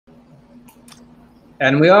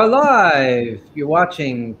And we are live. You're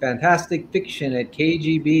watching Fantastic Fiction at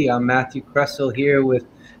KGB. I'm Matthew Kressel here with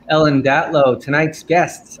Ellen Datlow. Tonight's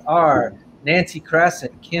guests are Nancy Kress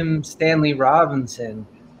and Kim Stanley Robinson.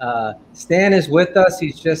 Stan is with us.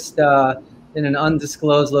 He's just in an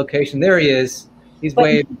undisclosed location. There he is. He's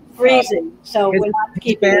freezing, so we're not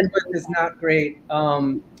keeping his bandwidth is not great.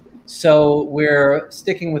 So we're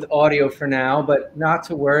sticking with audio for now, but not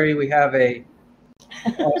to worry. We have a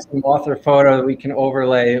awesome author photo that we can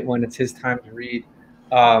overlay when it's his time to read.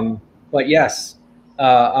 But yes,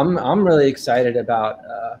 I'm really excited about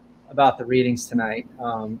the readings tonight.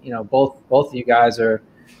 Both of you guys are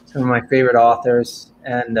some of my favorite authors,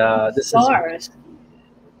 and this stars.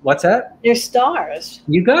 What's that? You're stars.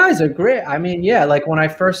 You guys are great. I mean, yeah, like when I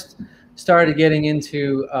first started getting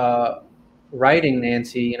into writing,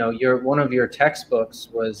 Nancy, one of your textbooks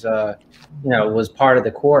was was part of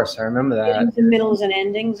the course. I remember that. The middles and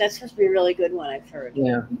endings. That's supposed to be a really good one, I've heard.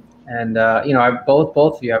 Yeah, and both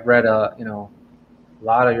of you, I've read a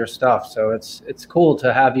lot of your stuff, so it's cool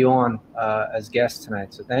to have you on as guests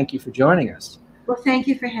tonight. So thank you for joining us. Well, thank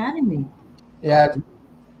you for having me. Yeah,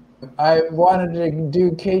 I wanted to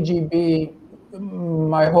do KGB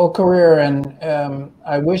my whole career, and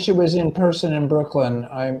I wish it was in person in Brooklyn.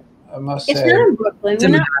 I must say. It's not in Brooklyn. We're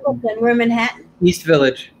not in Brooklyn. We're in Manhattan. East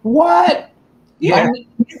Village. What? Yeah.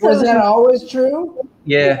 Was that always true?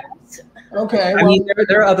 Yeah. Okay. I mean,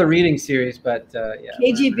 there are other reading series, but yeah.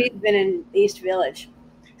 KGB's been in East Village.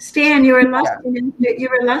 Stan, you were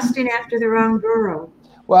lusting after the wrong borough.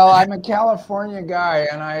 Well, I'm a California guy,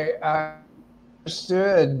 and I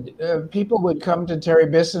understood people would come to Terry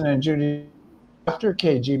Bisson and Judy after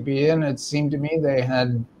KGB, and it seemed to me they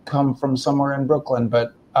had come from somewhere in Brooklyn,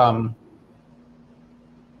 but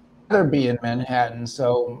rather be in Manhattan,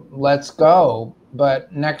 so let's go, but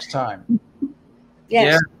next time.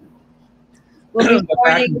 Yes. Yeah. We'll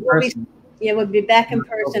be back in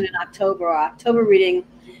person in October. Our October reading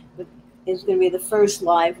is going to be the first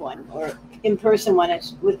live one, or in-person one.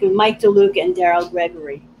 It's with Mike DeLuca and Daryl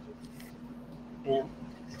Gregory. Yeah.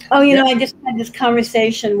 Oh, I just had this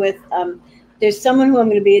conversation with there's someone who I'm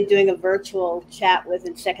going to be doing a virtual chat with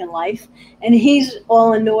in Second Life, and he's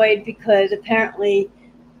all annoyed because apparently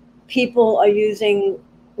people are using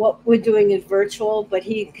what we're doing is virtual, but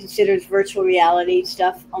he considers virtual reality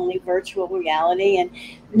stuff only virtual reality, and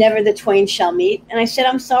never the twain shall meet. And I said,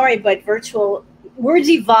 I'm sorry, but virtual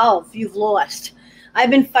words evolve. You've lost.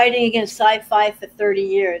 I've been fighting against sci-fi for 30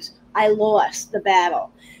 years. I lost the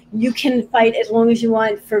battle. You can fight as long as you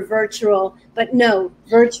want for virtual, but no,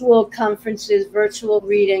 virtual conferences, virtual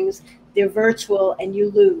readings, they're virtual and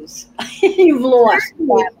you lose. You've lost.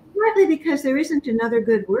 Partly because there isn't another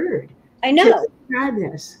good word. I know. To describe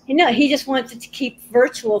this. I know. He just wants it to keep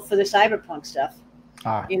virtual for the cyberpunk stuff.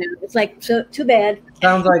 It's like, so too bad.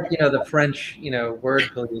 Sounds like, the French,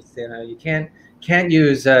 word police, you can't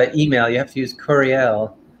use email. You have to use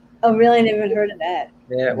courriel. Oh, really? I never heard of that.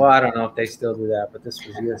 Yeah, well, I don't know if they still do that, but this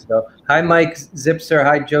was years ago. Hi, Mike Zipser.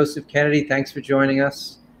 Hi, Joseph Kennedy. Thanks for joining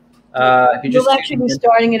us. We'll actually be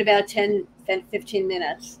starting in about 10, 15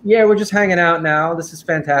 minutes. Yeah, we're just hanging out now. This is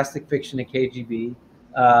Fantastic Fiction at KGB.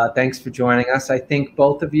 Thanks for joining us. I think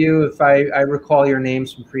both of you, if I recall your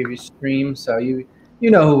names from previous streams, so you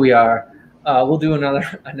know who we are. We'll do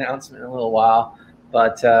another announcement in a little while.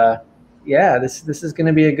 But, yeah, this is going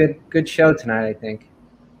to be a good show tonight, I think.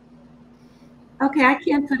 Okay, I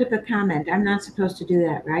can't put up a comment. I'm not supposed to do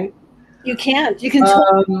that, right? You can't. You can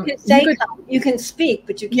talk. You can speak,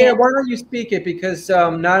 but you can't. Yeah, why don't you speak it? Because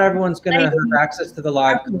not everyone's going to have access to the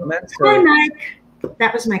live comments. Hi, Mike.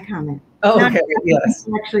 That was my comment. Oh, okay. Yes. It's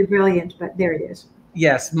actually brilliant, but there it is.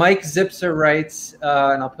 Yes, Mike Zipser writes,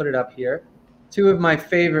 and I'll put it up here, 2 of my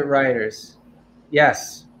favorite writers.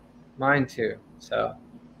 Yes, mine too. So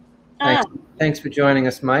thanks for joining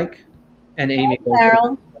us, Mike. And Amy. Hi,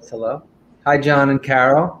 Carol. Hello. Hi, John and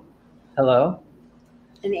Carol. Hello.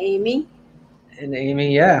 And Amy. And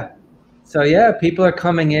Amy, yeah. So, yeah, people are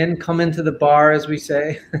coming in. Come into the bar, as we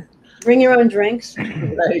say. Bring your own drinks.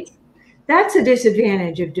 Right. That's a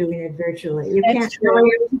disadvantage of doing it virtually. You can't go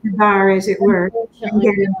into the bar, as it were, and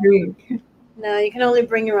get a drink. No, you can only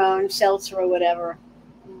bring your own seltzer or whatever.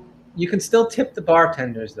 You can still tip the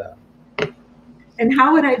bartenders, though. And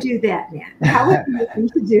how would I do that, man? How would I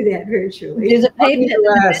do that virtually? There's a payment.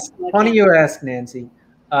 Funny you ask, Nancy.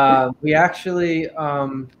 We actually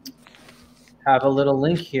have a little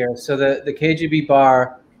link here. So the KGB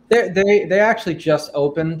bar, they actually just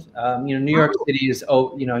opened. New York City is,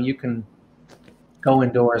 you can go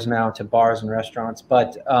indoors now to bars and restaurants.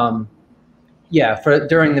 But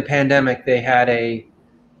during the pandemic, they had a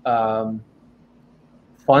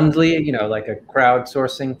Fundly, like a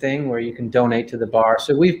crowdsourcing thing where you can donate to the bar.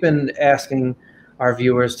 So we've been asking our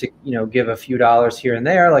viewers to, give a few dollars here and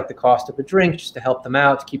there, like the cost of a drink, just to help them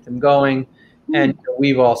out, to keep them going. And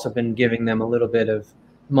we've also been giving them a little bit of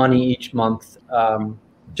money each month,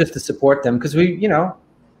 just to support them, because we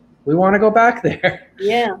want to go back there.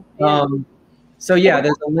 Yeah. So yeah,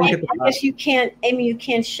 there's a link at the I top. guess you can't, Amy, you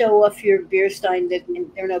can't show off your beer stein. There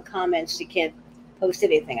are no comments. You can't post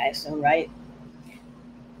anything, I assume, right?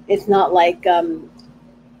 It's not like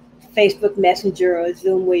Facebook Messenger or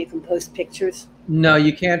Zoom where you can post pictures. No,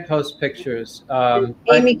 you can't post pictures.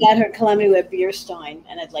 Amy got her Columbia beer stein,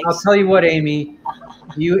 and I'd like. I'll tell you what, Amy.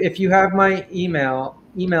 If you have my email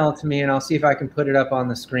it to me, and I'll see if I can put it up on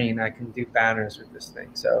the screen. I can do banners with this thing.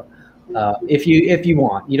 So, if you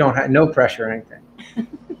want, you don't have no pressure or anything.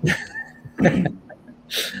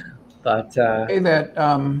 But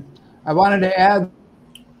I wanted to add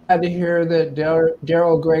to hear that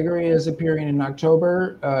Daryl Gregory is appearing in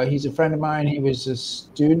October. He's a friend of mine. He was a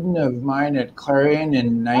student of mine at Clarion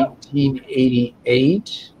in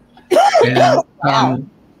 1988.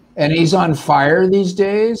 And he's on fire these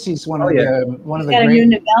days. He's one of the He's got a new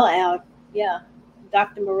novella out. Yeah.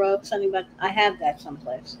 Dr. Moreau, something about, I have that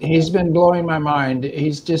someplace. He's been blowing my mind.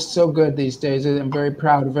 He's just so good these days. I'm very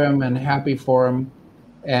proud of him and happy for him.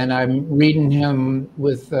 And I'm reading him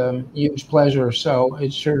with huge pleasure, so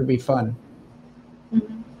it's sure to be fun.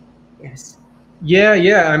 Mm-hmm. Yes.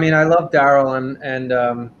 Yeah. I mean, I love Daryl, and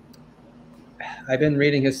I've been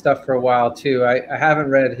reading his stuff for a while too. I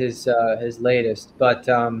haven't read his latest, but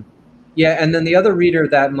yeah. And then the other reader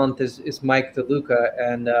that month is Mike DeLuca,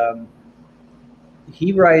 and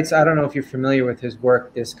he writes. I don't know if you're familiar with his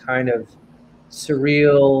work. This kind of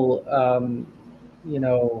surreal,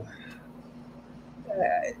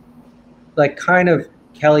 like kind of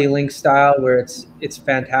Kelly Link style, where it's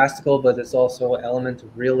fantastical, but there's also an element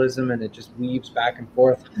of realism, and it just weaves back and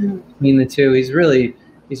forth between the two. He's a really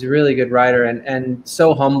good writer, and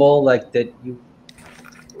so humble, like that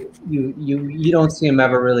you don't see him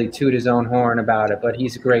ever really toot his own horn about it, but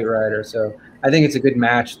he's a great writer. So I think it's a good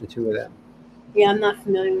match, the two of them. Yeah, I'm not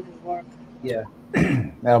familiar with his work. Yeah.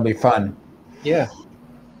 That'll be fun. Yeah.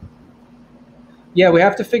 Yeah, we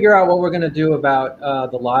have to figure out what we're going to do about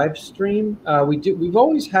the live stream. We've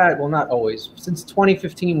always had, well, not always, since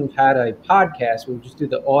 2015, we've had a podcast where we just do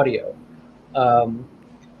the audio.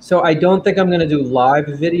 So I don't think I'm going to do live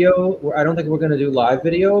video. I don't think we're going to do live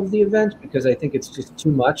video of the event, because I think it's just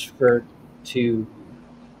too much to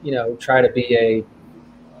try to be a,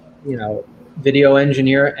 video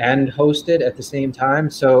engineer and host it at the same time.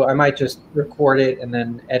 So I might just record it and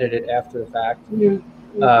then edit it after the fact.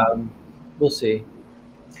 Mm-hmm. We'll see.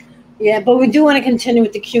 Yeah, but we do want to continue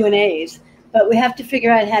with the Q&As, but we have to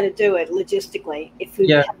figure out how to do it logistically. If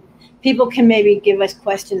people can maybe give us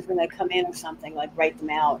questions when they come in or something, like write them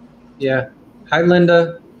out. Yeah. Hi,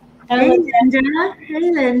 Linda. Hey, Linda.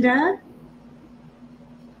 Hey, Linda.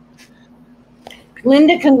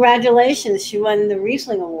 Linda, congratulations. She won the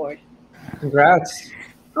Riesling Award. Congrats.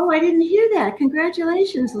 Oh, I didn't hear that.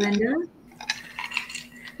 Congratulations, Linda.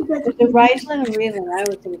 Was it Riesling or Riesling? I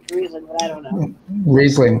would think it's Riesling, but I don't know.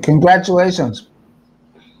 Riesling. Congratulations.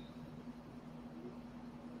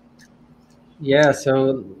 Yeah,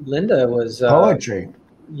 so Linda was poetry.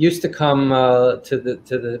 Used to come to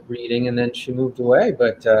the reading, and then she moved away.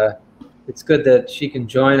 But it's good that she can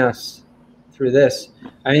join us through this.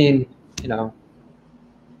 I mean,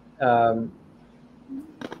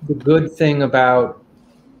 the good thing about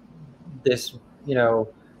this,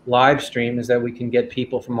 live stream is that we can get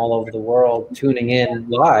people from all over the world tuning in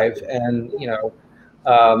live, and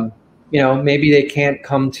maybe they can't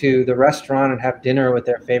come to the restaurant and have dinner with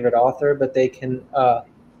their favorite author, but they can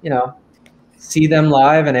see them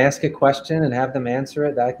live and ask a question and have them answer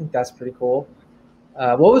it. I think that's pretty cool.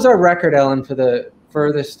 What was our record, Ellen, for the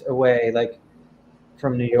furthest away, like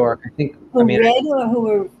from New York? I think who read or who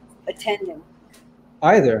were attending?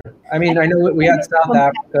 Either. I mean, I know we had South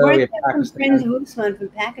Africa, we had Pakistan. From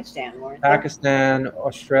Pakistan, weren't they? Pakistan,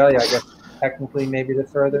 Australia, I guess technically maybe the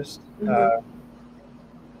furthest. Mm-hmm.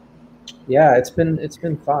 Yeah, it's been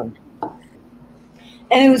fun.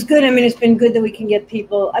 And it was good. I mean, it's been good that we can get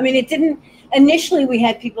people. I mean, initially we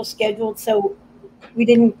had people scheduled, so we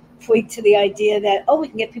didn't tweak to the idea that, we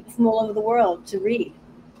can get people from all over the world to read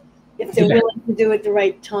if they're willing to do it at the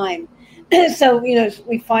right time. So,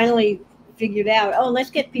 we finally figured out, let's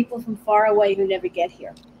get people from far away who never get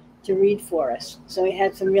here to read for us. So we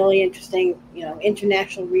had some really interesting,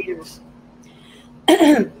 international readers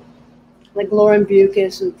like Lauren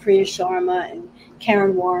Bucas and Priya Sharma and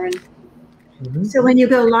Karen Warren. Mhm. So when you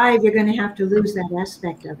go live, you're going to have to lose that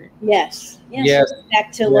aspect of it. Yes. Yes. So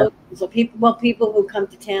back to Yeah. locals, so people who come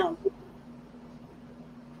to town.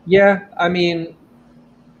 Yeah, I mean,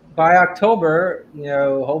 by October,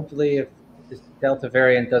 hopefully if this Delta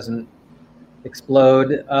variant doesn't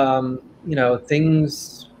explode,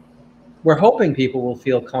 things, we're hoping people will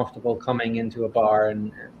feel comfortable coming into a bar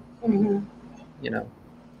and Mm-hmm.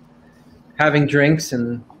 having drinks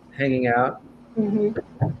and hanging out.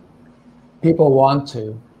 Mm-hmm. People want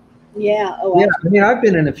to. Yeah. Oh, Yeah, I mean, I've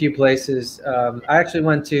been in a few places. I actually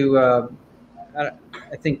went to, I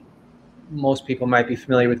think most people might be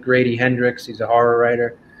familiar with Grady Hendrix. He's a horror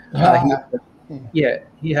writer.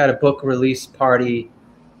 He had a book release party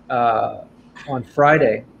on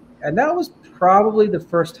Friday, and that was probably the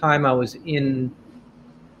first time I was in,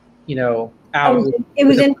 out. it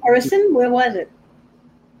was in person. Where was it?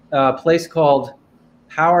 A place called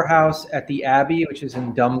Powerhouse at the Abbey, which is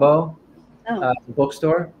in Dumbo, Oh. the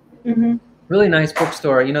bookstore. Mm-hmm. Really nice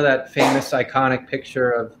bookstore. You know that famous iconic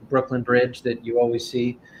picture of Brooklyn Bridge that you always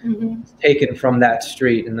see? Mm-hmm. It's taken from that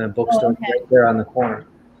street in the bookstore right there on the corner.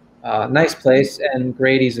 Nice place, and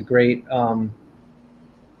Grady's a great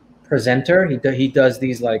presenter. He does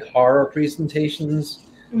these like horror presentations,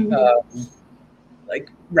 Mm-hmm. like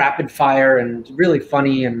rapid fire and really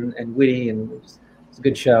funny and witty, and it's a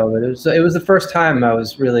good show. But it was the first time I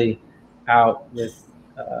was really out with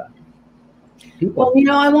people.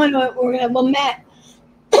 Well, I want to. Well, Matt,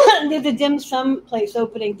 there's a dim sum place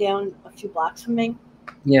opening down a few blocks from me.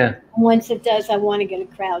 Yeah. Once it does, I want to get a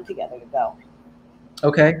crowd together to go.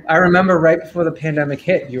 Okay. I remember right before the pandemic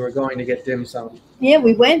hit, you were going to get dim sum. Yeah,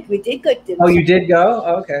 we went. We did good dim sum. Oh, you did go?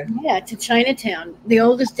 Oh, okay. Yeah, to Chinatown, the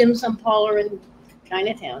oldest dim sum parlor in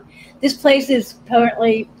Chinatown. This place is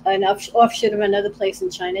currently an offshoot of another place in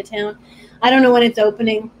Chinatown. I don't know when it's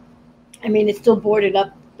opening. I mean, it's still boarded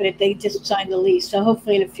up, but they just signed the lease, so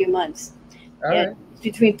hopefully in a few months. All right. It's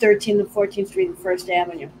between 13th and 14th Street and First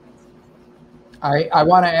Avenue. I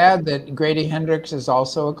want to add that Grady Hendrix is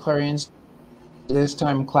also a Clarion, this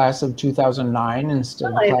time class of 2009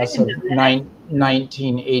 instead of class of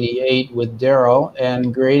 1988 with Daryl.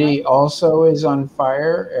 And Grady also is on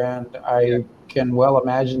fire, and I can well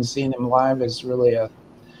imagine seeing him live is really a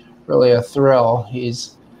thrill.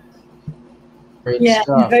 He's great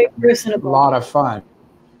stuff. Very personable. A lot of fun.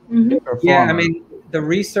 Mm-hmm. Yeah, I mean, the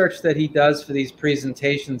research that he does for these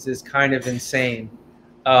presentations is kind of insane.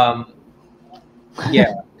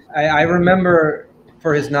 Yeah, I remember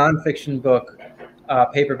for his nonfiction book,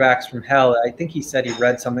 Paperbacks from Hell, I think he said he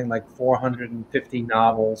read something like 450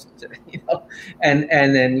 novels, and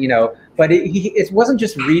then, but it wasn't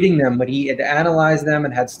just reading them, but he had analyzed them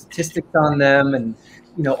and had statistics on them and,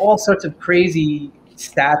 all sorts of crazy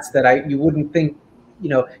stats that you wouldn't think,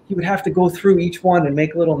 he would have to go through each one and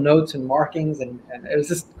make little notes and markings, and it was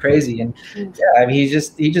just crazy. And yeah, I mean, he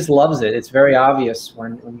just loves it. It's very obvious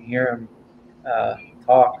when you hear him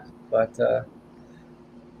talk. But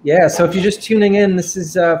yeah, so if you're just tuning in, this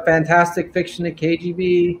is Fantastic Fiction at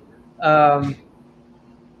KGB. I'm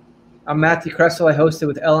Matthew Kressel. I hosted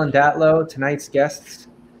with Ellen Datlow. Tonight's guests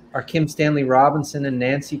are Kim Stanley Robinson and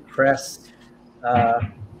Nancy Kress.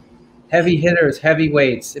 Heavy hitters,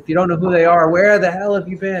 heavyweights. If you don't know who they are, where the hell have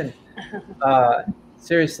you been?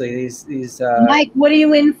 Seriously, these. Mike, what are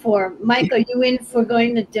you in for? Mike, are you in for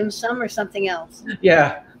going to dim sum or something else?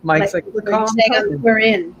 Yeah, Mike's like we're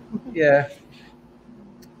in. Yeah.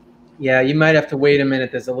 Yeah, you might have to wait a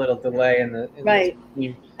minute. There's a little delay in the right.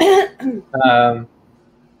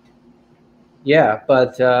 Yeah,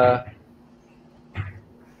 but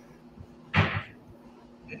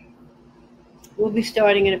we'll be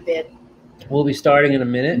starting in a bit. We'll be starting in a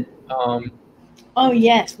minute. Oh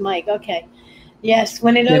yes, Mike. Okay. Yes,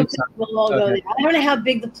 when it opens, we'll all go there. I don't know how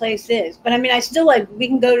big the place is, but I mean, I still we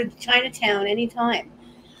can go to Chinatown anytime.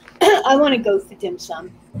 I want to go for dim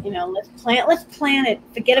sum. Let's plan it.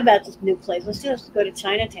 Forget about this new place. Let's just go to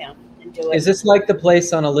Chinatown and do it. Is this like the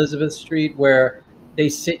place on Elizabeth Street where they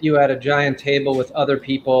sit you at a giant table with other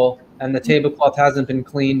people and the tablecloth hasn't been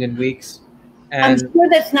cleaned in weeks? And I'm sure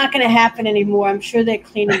that's not going to happen anymore. I'm sure they're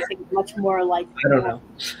cleaning things much more like. I don't know.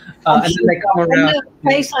 And then they come around. The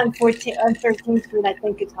place on 13th Street, I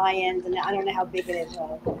think, is high end, and I don't know how big it is.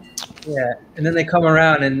 Yeah, and then they come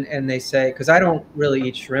around and they say, because I don't really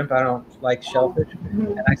eat shrimp, I don't like shellfish,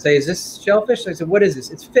 and I say, "Is this shellfish?" I said, "What is this?"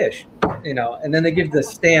 "It's fish," And then they give the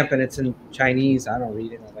stamp, and it's in Chinese. I don't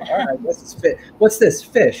read it. I'm like, "All right, I guess it's fish." "What's this?"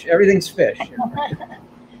 "Fish. Everything's fish."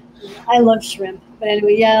 I love shrimp, but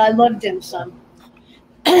anyway, yeah, I love dim sum.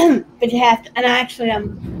 But you have to, and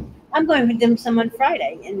I'm going for dim sum on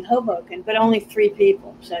Friday in Hoboken, but only 3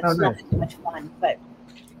 people, so it's not too much fun, but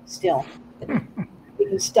still. We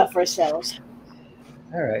can stuff ourselves.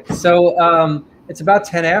 All right. So it's about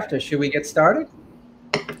 10 after. Should we get started?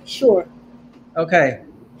 Sure. Okay.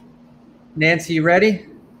 Nancy, you ready?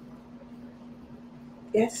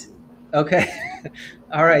 Yes. Okay.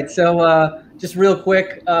 All right. So just real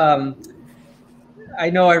quick, I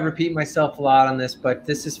know I repeat myself a lot on this, but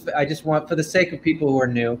I just want, for the sake of people who are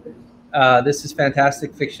new, this is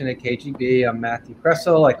Fantastic Fiction at KGB. I'm Matthew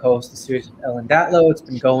Kressel. I co-host the series with Ellen Datlow. It's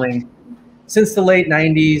been going since the late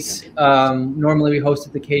 90s. Normally we host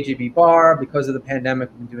at the KGB bar. Because of the pandemic,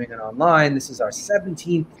 we've been doing it online. This is our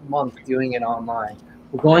 17th month doing it online.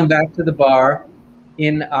 We're going back to the bar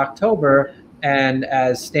in October, and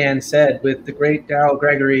as Stan said, with the great Daryl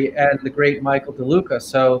Gregory and the great Michael DeLuca.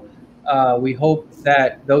 So we hope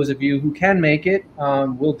that those of you who can make it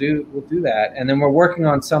will do that. And then we're working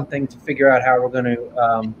on something to figure out how we're going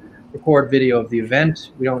to record video of the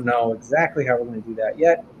event. We don't know exactly how we're going to do that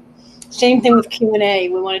yet. Same thing with Q&A.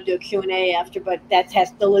 We want to do a Q&A after, but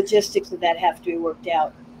the logistics of that have to be worked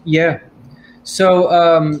out. Yeah. So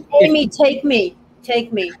Amy, take me.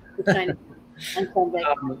 On Sunday.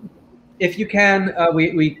 If you can,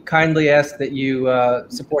 we kindly ask that you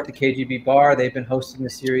support the KGB bar. They've been hosting the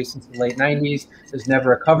series since the late 90s. There's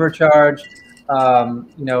never a cover charge.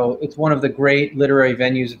 It's one of the great literary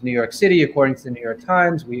venues of New York City, according to the New York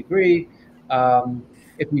Times. We agree.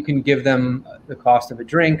 If you can give them the cost of a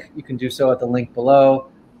drink, you can do so at the link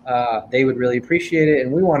below. They would really appreciate it,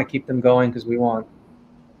 and we want to keep them going because we want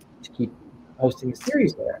to keep hosting the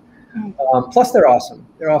series there. Plus, they're awesome.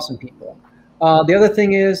 They're awesome people. The other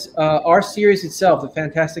thing is our series itself, the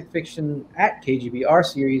Fantastic Fiction at KGB, our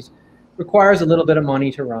series, requires a little bit of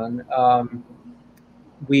money to run.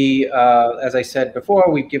 As I said before,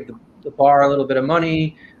 we give the bar a little bit of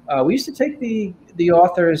money. We used to take the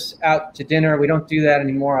authors out to dinner. We don't do that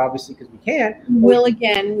anymore, obviously, because we can't. We will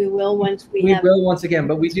again. We will once we have. We will once again,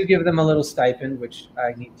 but we do give them a little stipend, which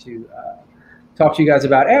I need to talk to you guys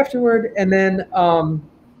about afterward. And then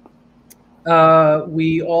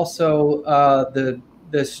we also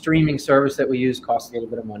the streaming service that we use costs a little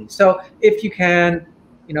bit of money. So if you can,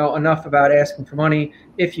 enough about asking for money.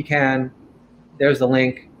 If you can, there's the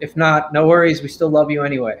link. If not, no worries. We still love you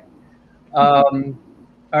anyway.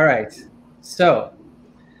 All right. So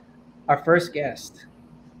our first guest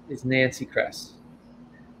is Nancy Kress.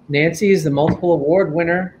 Nancy is the multiple award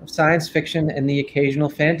winner of science fiction and the occasional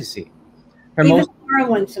fantasy. Even horror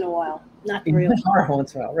once in a while. Not real. Horror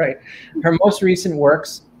once in a while, right. Her most recent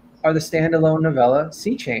works are the standalone novella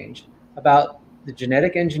Sea Change, about the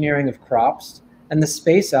genetic engineering of crops, and the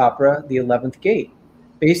space opera The 11th Gate,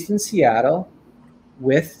 based in Seattle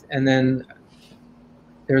with, and then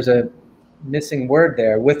there's a missing word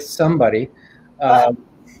there, with somebody. I'm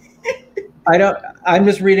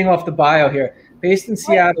just reading off the bio here. Based in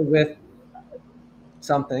Seattle with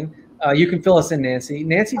something. You can fill us in, Nancy.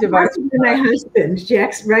 Nancy divides. My husband,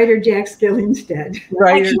 writer Jack Skillingstead.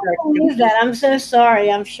 I can't believe that. I'm so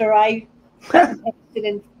sorry. I'm sure I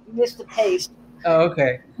missed the paste. Oh,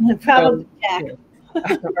 okay. Probably Jack.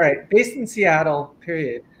 Yeah. All right. Based in Seattle,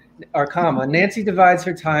 period, or comma. Nancy divides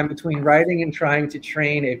her time between writing and trying to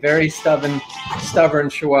train a very stubborn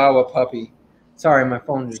Chihuahua puppy. Sorry, my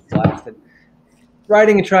phone just blasted.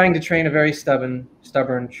 Writing and trying to train a very stubborn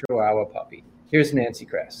Chihuahua puppy. Here's Nancy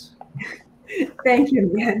Kress. Thank you,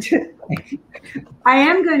 Matt. I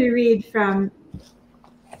am going to read from.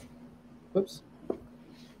 Whoops.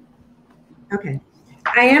 Okay.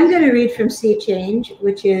 I am going to read from Sea Change,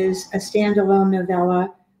 which is a standalone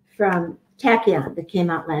novella from Tachyon that came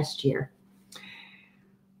out last year.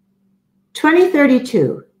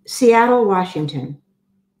 2032, Seattle, Washington.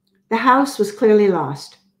 The house was clearly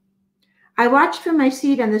lost. I watched from my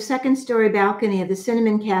seat on the second-story balcony of the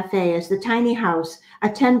Cinnamon Cafe as the tiny house, a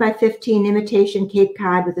 10 by 15 imitation Cape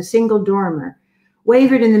Cod with a single dormer,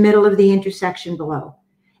 wavered in the middle of the intersection below.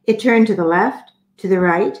 It turned to the left, to the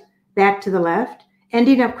right, back to the left,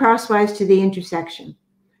 ending up crosswise to the intersection.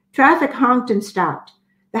 Traffic honked and stopped.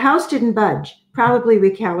 The house didn't budge, probably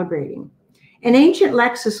recalibrating. An ancient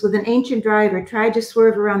Lexus with an ancient driver tried to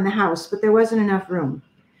swerve around the house, but there wasn't enough room.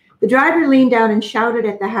 The driver leaned out and shouted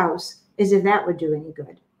at the house, as if that would do any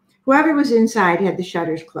good. Whoever was inside had the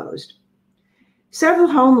shutters closed. Several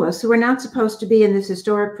homeless who were not supposed to be in this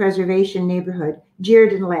historic preservation neighborhood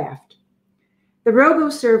jeered and laughed. The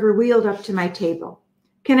robo-server wheeled up to my table.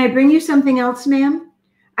 "Can I bring you something else, ma'am?"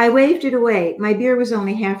 I waved it away. My beer was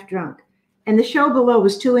only half drunk, and the show below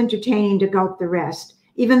was too entertaining to gulp the rest,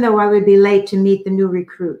 even though I would be late to meet the new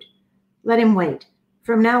recruit. Let him wait.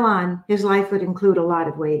 From now on, his life would include a lot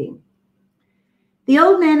of waiting. The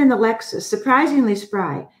old man in the Lexus, surprisingly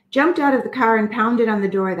spry, jumped out of the car and pounded on the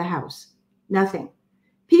door of the house. Nothing.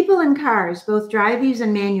 People in cars, both driveys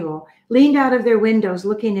and manual, leaned out of their windows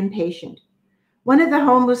looking impatient. One of the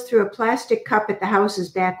homeless threw a plastic cup at the house's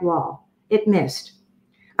back wall. It missed.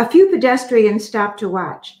 A few pedestrians stopped to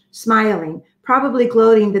watch, smiling, probably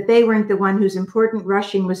gloating that they weren't the one whose important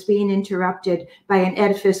rushing was being interrupted by an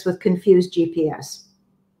edifice with confused GPS.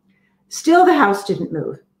 Still, the house didn't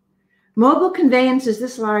move. Mobile conveyances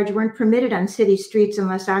this large weren't permitted on city streets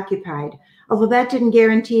unless occupied, although that didn't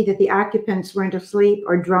guarantee that the occupants weren't asleep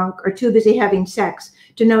or drunk or too busy having sex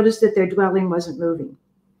to notice that their dwelling wasn't moving.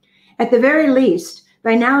 At the very least,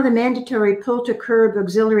 by now the mandatory pull-to-curb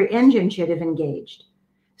auxiliary engine should have engaged.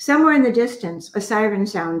 Somewhere in the distance, a siren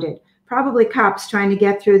sounded, probably cops trying to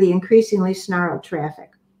get through the increasingly snarled traffic.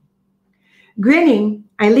 Grinning,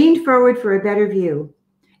 I leaned forward for a better view,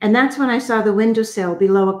 and that's when I saw the windowsill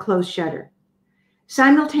below a closed shutter.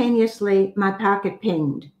 Simultaneously, my pocket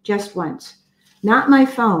pinged, just once. Not my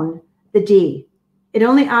phone, the D. It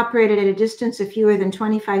only operated at a distance of fewer than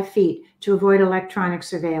 25 feet to avoid electronic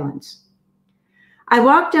surveillance. I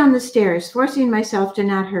walked down the stairs, forcing myself to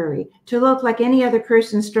not hurry, to look like any other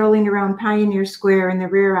person strolling around Pioneer Square in the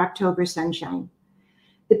rare October sunshine.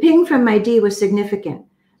 The ping from my D was significant,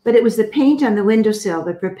 but it was the paint on the windowsill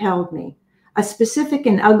that propelled me, a specific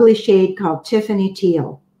and ugly shade called Tiffany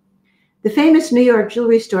Teal. The famous New York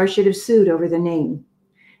jewelry store should have sued over the name.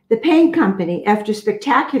 The paint company, after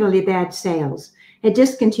spectacularly bad sales, had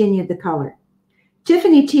discontinued the color.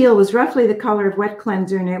 Tiffany Teal was roughly the color of wet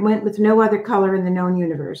cleanser, and it went with no other color in the known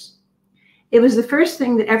universe. It was the first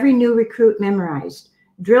thing that every new recruit memorized,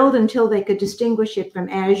 drilled until they could distinguish it from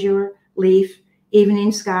azure, leaf,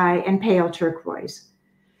 evening sky, and pale turquoise.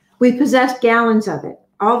 We possessed gallons of it,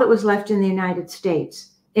 all that was left in the United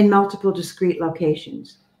States, in multiple discrete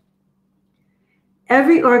locations.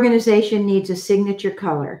 Every organization needs a signature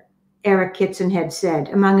color, Eric Kitson had said,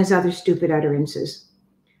 among his other stupid utterances.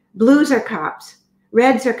 Blues are cops.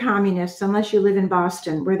 Reds are communists, unless you live in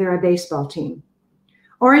Boston, where they're a baseball team.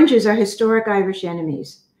 Oranges are historic Irish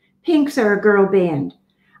enemies. Pinks are a girl band.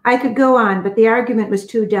 I could go on, but the argument was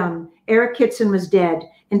too dumb. Eric Kitson was dead,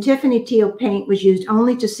 and Tiffany Teal paint was used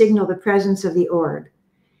only to signal the presence of the org.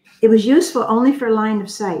 It was useful only for line of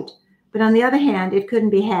sight, but on the other hand, it couldn't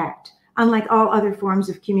be hacked, unlike all other forms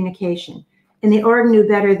of communication, and the org knew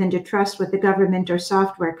better than to trust what the government or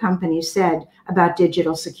software companies said about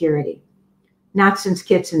digital security. Not since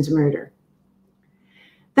Kitson's murder.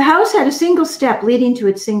 The house had a single step leading to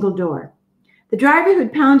its single door. The driver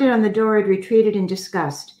who'd pounded on the door had retreated in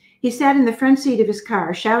disgust. He sat in the front seat of his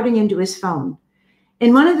car, shouting into his phone.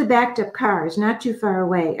 In one of the backed-up cars, not too far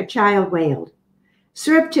away, a child wailed.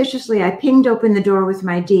 Surreptitiously, I pinged open the door with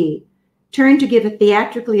my D, turned to give a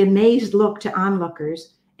theatrically amazed look to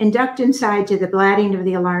onlookers, and ducked inside to the blatting of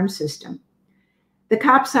the alarm system. The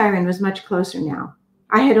cop siren was much closer now.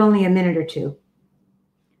 I had only a minute or two.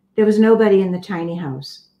 There was nobody in the tiny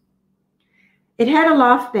house. It had a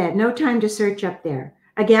loft bed, no time to search up there,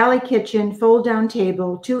 a galley kitchen, fold-down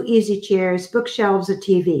table, 2 easy chairs, bookshelves, a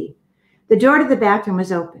TV. The door to the bathroom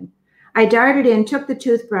was open. I darted in, took the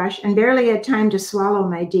toothbrush, and barely had time to swallow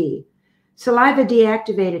my D. Saliva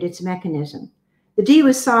deactivated its mechanism. The D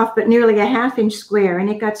was soft, but nearly a half-inch square, and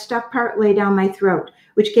it got stuck partway down my throat,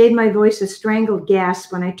 which gave my voice a strangled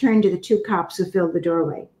gasp when I turned to the 2 cops who filled the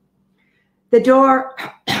doorway. The door,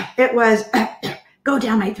 it was, go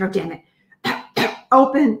down my throat, damn it,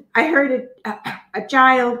 open. I heard a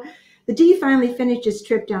child. The D finally finished its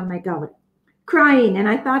trip down my gullet, crying, and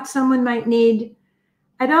I thought someone might need.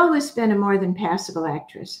 I'd always been a more than passable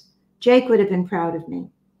actress. Jake would have been proud of me.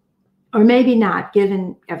 Or maybe not,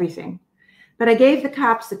 given everything. But I gave the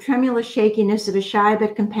cops the tremulous shakiness of a shy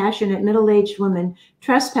but compassionate middle-aged woman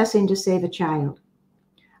trespassing to save a child.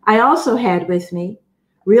 I also had with me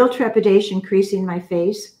real trepidation creasing my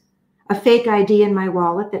face, a fake ID in my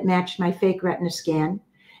wallet that matched my fake retina scan,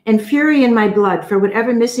 and fury in my blood for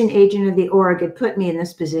whatever missing agent of the org had put me in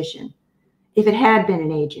this position. If it had been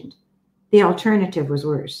an agent, the alternative was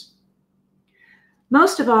worse.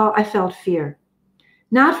 Most of all, I felt fear.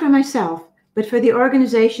 Not for myself, but for the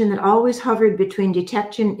organization that always hovered between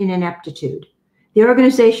detection and ineptitude. The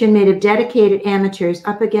organization made of dedicated amateurs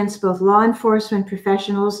up against both law enforcement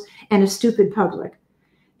professionals and a stupid public.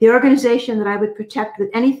 The organization that I would protect with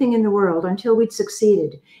anything in the world until we'd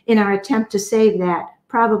succeeded in our attempt to save that,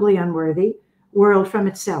 probably unworthy, world from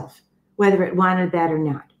itself, whether it wanted that or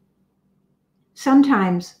not.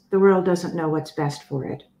 Sometimes the world doesn't know what's best for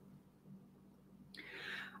it.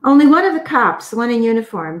 Only one of the cops, the one in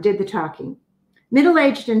uniform, did the talking.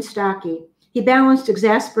 Middle-aged and stocky, he balanced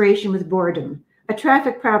exasperation with boredom. A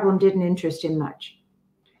traffic problem didn't interest him much.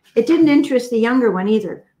 It didn't interest the younger one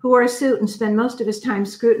either, who wore a suit and spent most of his time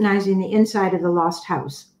scrutinizing the inside of the lost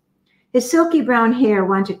house. His silky brown hair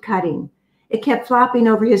wanted cutting. It kept flopping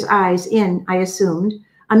over his eyes in, I assumed,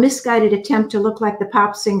 a misguided attempt to look like the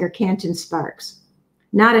pop singer Canton Sparks.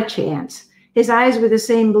 Not a chance. His eyes were the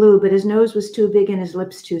same blue, but his nose was too big and his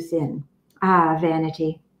lips too thin. Ah,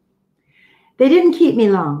 vanity. They didn't keep me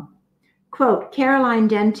long. Quote, Caroline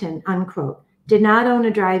Denton, unquote, did not own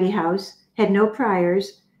a drivey house, had no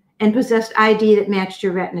priors, and possessed ID that matched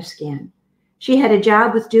her retina scan. She had a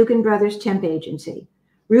job with Dugan Brothers Temp Agency.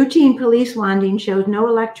 Routine police wanding showed no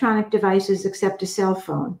electronic devices except a cell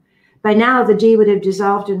phone. By now, the D would have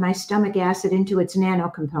dissolved in my stomach acid into its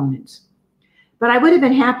nanocomponents. But I would have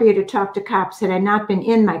been happier to talk to cops had I not been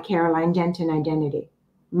in my Caroline Denton identity.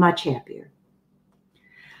 Much happier.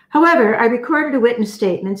 However, I recorded a witness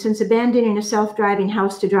statement since abandoning a self-driving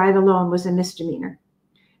house to drive alone was a misdemeanor.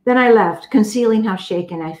 Then I left, concealing how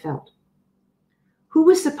shaken I felt. Who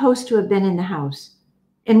was supposed to have been in the house?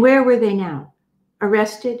 And where were they now?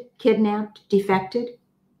 Arrested, kidnapped, defected?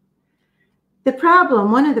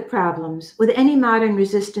 One of the problems with any modern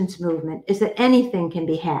resistance movement is that anything can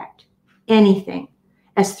be hacked. Anything.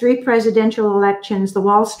 As 3 presidential elections, the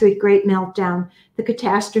Wall Street Great Meltdown, the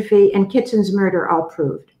catastrophe, and Kitson's murder all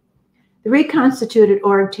proved. The reconstituted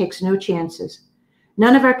org takes no chances.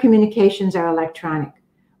 None of our communications are electronic.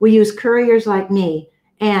 We use couriers like me,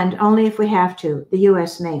 and, only if we have to, the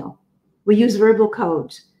U.S. mail. We use verbal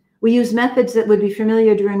codes. We use methods that would be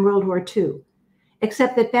familiar during World War II,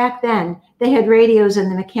 except that back then, they had radios in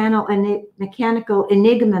the mechanical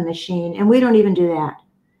Enigma machine, and we don't even do that.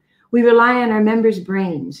 We rely on our members'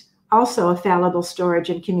 brains, also a fallible storage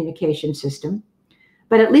and communication system.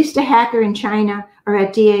 But at least a hacker in China or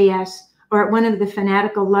at DAS or at one of the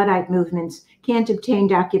fanatical Luddite movements can't obtain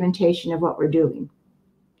documentation of what we're doing.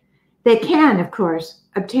 They can, of course,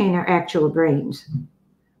 obtain our actual brains.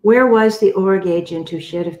 Where was the org agent who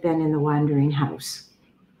should have been in the wandering house?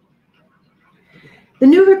 The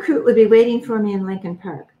new recruit would be waiting for me in Lincoln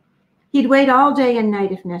Park. He'd wait all day and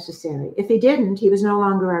night if necessary. If he didn't, he was no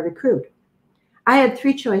longer our recruit. I had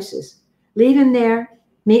 3 choices. Leave him there,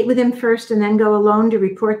 meet with him first, and then go alone to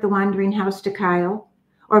report the wandering house to Kyle,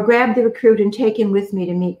 or grab the recruit and take him with me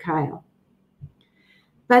to meet Kyle.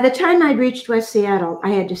 By the time I'd reached West Seattle, I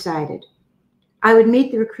had decided. I would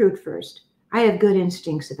meet the recruit first. I have good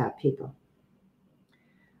instincts about people.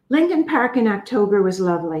 Lincoln Park in October was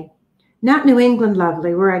lovely. Not New England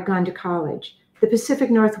lovely, where I'd gone to college. The Pacific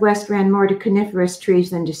Northwest ran more to coniferous trees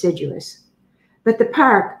than deciduous. But the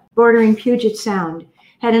park, bordering Puget Sound,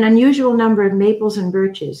 had an unusual number of maples and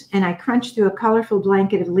birches, and I crunched through a colorful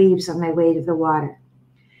blanket of leaves on my way to the water.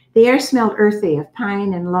 The air smelled earthy, of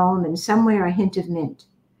pine and loam, and somewhere a hint of mint.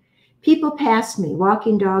 People passed me,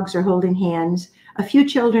 walking dogs or holding hands, a few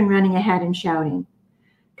children running ahead and shouting.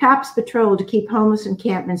 Cops patrolled to keep homeless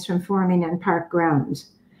encampments from forming on park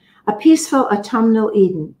grounds. A peaceful autumnal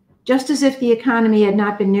Eden, just as if the economy had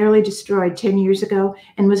not been nearly destroyed 10 years ago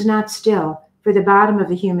and was not still, for the bottom of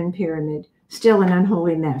the human pyramid, still an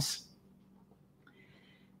unholy mess.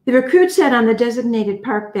 The recruit sat on the designated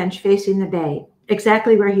park bench facing the bay,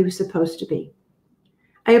 exactly where he was supposed to be.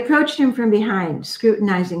 I approached him from behind,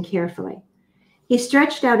 scrutinizing carefully. He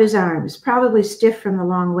stretched out his arms, probably stiff from the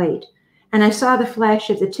long wait, and I saw the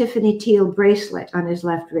flash of the Tiffany teal bracelet on his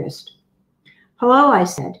left wrist. Hello, I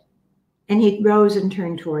said, and he rose and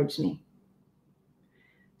turned towards me.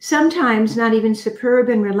 Sometimes not even superb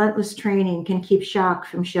and relentless training can keep shock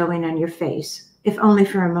from showing on your face, if only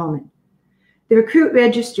for a moment. The recruit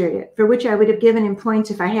registered it, for which I would have given him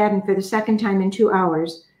points if I hadn't for the second time in 2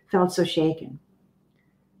 hours, felt so shaken.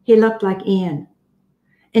 He looked like Ian.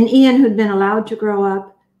 An Ian who'd been allowed to grow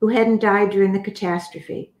up, who hadn't died during the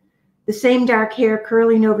catastrophe. The same dark hair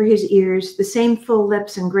curling over his ears, the same full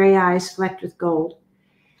lips and gray eyes flecked with gold.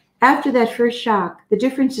 After that first shock, the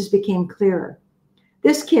differences became clearer.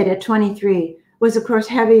 This kid at 23 was, of course,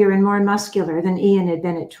 heavier and more muscular than Ian had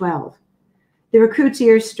been at 12. The recruit's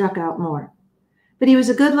ears struck out more. But he was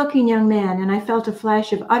a good-looking young man, and I felt a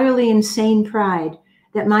flash of utterly insane pride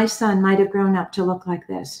that my son might have grown up to look like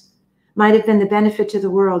this, might have been the benefit to the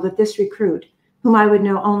world that this recruit, whom I would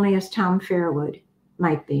know only as Tom Fairwood,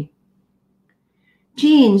 might be.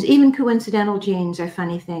 Genes, even coincidental genes, are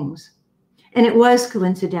funny things. And it was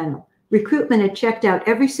coincidental. Recruitment had checked out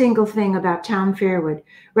every single thing about Tom Fairwood,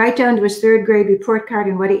 right down to his 3rd grade report card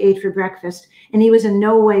and what he ate for breakfast, and he was in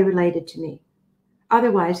no way related to me.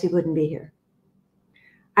 Otherwise, he wouldn't be here.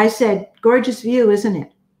 I said, gorgeous view, isn't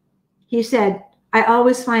it? He said, I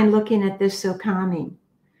always find looking at this so calming.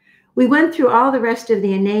 We went through all the rest of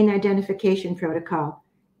the inane identification protocol,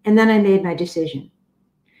 and then I made my decision.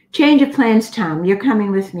 Change of plans, Tom. You're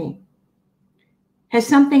coming with me. Has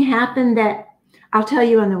something happened that I'll tell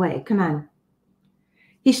you on the way? Come on.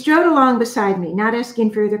 He strode along beside me, not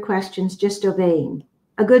asking further questions, just obeying.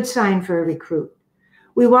 A good sign for a recruit.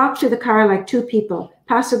 We walked to the car like two people,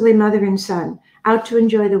 possibly mother and son, out to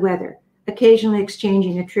enjoy the weather, occasionally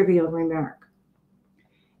exchanging a trivial remark.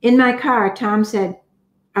 In my car, Tom said,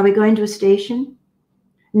 "Are we going to a station?"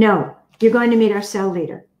 "No, you're going to meet our cell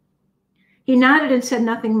leader." He nodded and said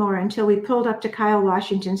nothing more until we pulled up to Kyle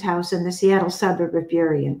Washington's house in the Seattle suburb of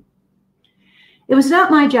Burien. It was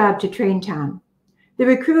not my job to train Tom. The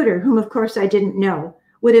recruiter, whom of course I didn't know,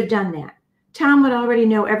 would have done that. Tom would already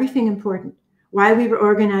know everything important, why we were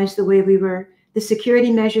organized the way we were, the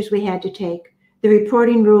security measures we had to take, the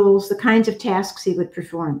reporting rules, the kinds of tasks he would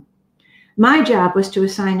perform. My job was to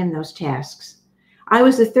assign him those tasks. I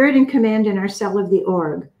was the third in command in our cell of the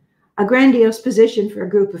org, a grandiose position for a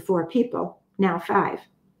group of 4 people, now 5.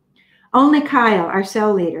 Only Kyle, our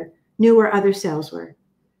cell leader, knew where other cells were.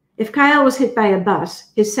 If Kyle was hit by a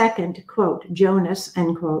bus, his second, quote, Jonas,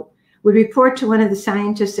 end quote, would report to one of the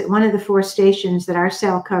scientists at one of the 4 stations that our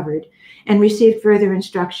cell covered and received further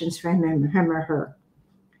instructions from him or her.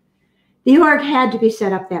 The org had to be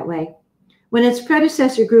set up that way. When its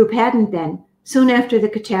predecessor group hadn't been, soon after the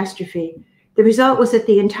catastrophe, the result was that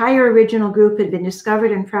the entire original group had been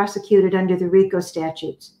discovered and prosecuted under the RICO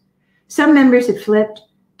statutes. Some members had flipped,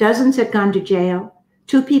 dozens had gone to jail,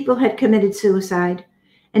 2 people had committed suicide,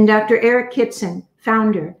 and Dr. Eric Kitson,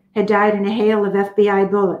 founder, had died in a hail of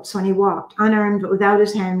FBI bullets when he walked, unarmed but without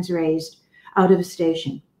his hands raised, out of a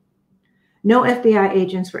station. No FBI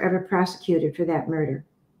agents were ever prosecuted for that murder.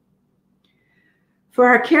 For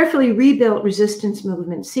our carefully rebuilt resistance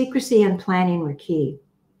movement, secrecy and planning were key.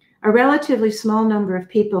 A relatively small number of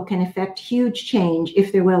people can effect huge change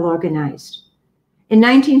if they're well organized. In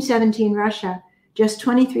 1917 Russia, just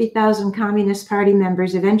 23,000 Communist Party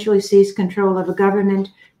members eventually seized control of a government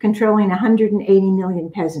controlling 180 million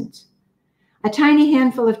peasants. A tiny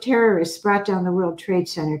handful of terrorists brought down the World Trade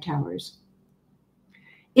Center towers.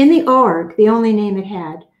 In the org, the only name it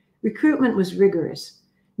had, recruitment was rigorous.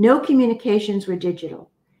 No communications were digital.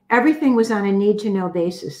 Everything was on a need-to-know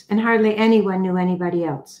basis, and hardly anyone knew anybody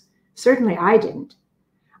else. Certainly I didn't.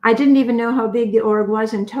 I didn't even know how big the org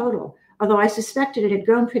was in total, although I suspected it had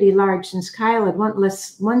grown pretty large since Kyle had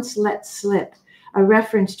once let slip a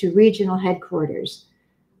reference to regional headquarters,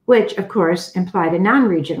 which, of course, implied a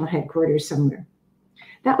non-regional headquarters somewhere.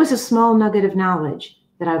 That was a small nugget of knowledge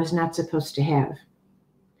that I was not supposed to have.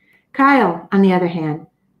 Kyle, on the other hand,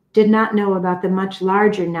 did not know about the much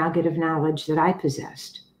larger nugget of knowledge that I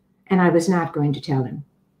possessed, and I was not going to tell him.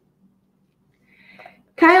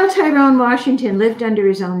 Kyle Tyrone Washington lived under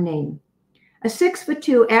his own name. A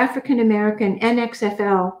 6'2" African-American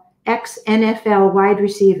NXFL, ex-NFL wide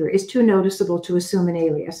receiver is too noticeable to assume an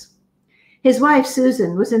alias. His wife,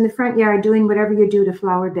 Susan, was in the front yard doing whatever you do to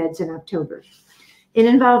flower beds in October. It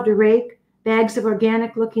involved a rake, bags of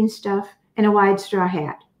organic-looking stuff, and a wide straw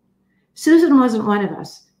hat. Susan wasn't one of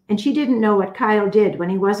us, and she didn't know what Kyle did when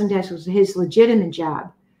he wasn't at his legitimate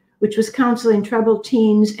job, which was counseling troubled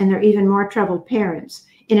teens and their even more troubled parents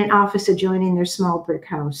in an office adjoining their small brick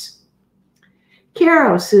house.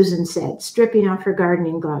 "Caro," Susan said, stripping off her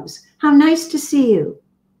gardening gloves. "How nice to see you."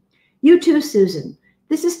 "You too, Susan.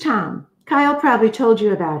 This is Tom. Kyle probably told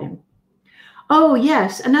you about him." "Oh,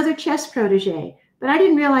 yes, another chess protege, but I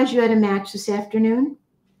didn't realize you had a match this afternoon."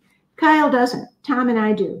 "Kyle doesn't. Tom and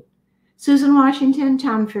I do. Susan Washington,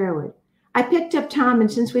 Tom Fairwood. I picked up Tom,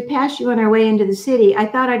 and since we passed you on our way into the city, I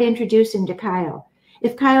thought I'd introduce him to Kyle.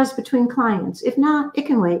 If Kyle's between clients. If not, it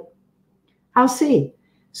can wait." "I'll see."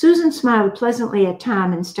 Susan smiled pleasantly at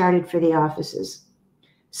Tom and started for the offices.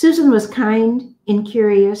 Susan was kind,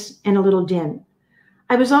 incurious, and a little dim.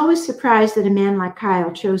 I was always surprised that a man like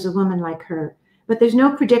Kyle chose a woman like her, but there's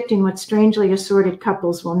no predicting what strangely assorted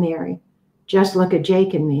couples will marry. Just look at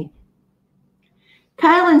Jake and me.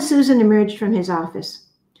 Kyle and Susan emerged from his office.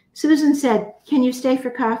 Susan said, "Can you stay for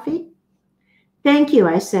coffee?" "Thank you,"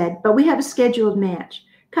 I said, "but we have a scheduled match.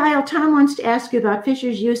 Kyle, Tom wants to ask you about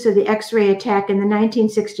Fisher's use of the X-ray attack in the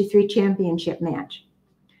 1963 championship match."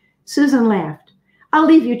 Susan laughed. "I'll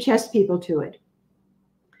leave you chess people to it."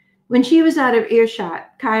 When she was out of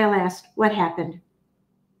earshot, Kyle asked, "What happened?"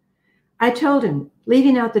 I told him,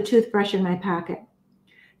 leaving out the toothbrush in my pocket.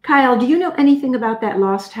 "Kyle, do you know anything about that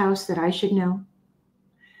lost house that I should know?"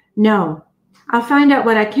 "No. I'll find out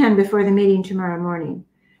what I can before the meeting tomorrow morning.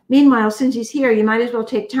 Meanwhile, since he's here, you might as well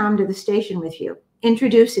take Tom to the station with you.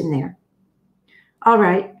 Introduce him there." "All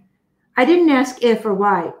right." I didn't ask if or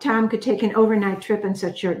why Tom could take an overnight trip on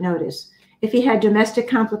such short notice. If he had domestic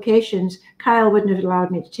complications, Kyle wouldn't have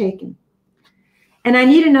allowed me to take him. And I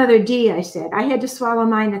need another D, I said. I had to swallow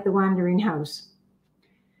mine at the Wandering House.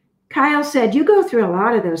 Kyle said, you go through a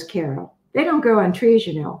lot of those, Carol. They don't grow on trees,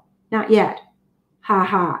 you know. Not yet. Ha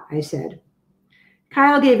ha, I said.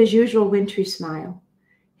 Kyle gave his usual wintry smile.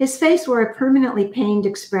 His face wore a permanently pained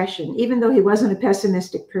expression, even though he wasn't a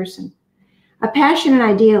pessimistic person. A passionate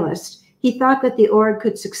idealist, he thought that the org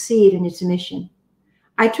could succeed in its mission.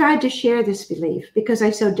 I tried to share this belief because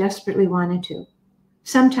I so desperately wanted to.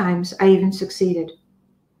 Sometimes I even succeeded.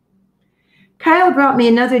 Kyle brought me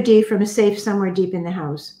another D from a safe somewhere deep in the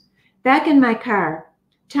house. Back in my car,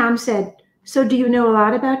 Tom said, so do you know a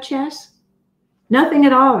lot about chess? Nothing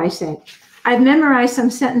at all, I said. I've memorized some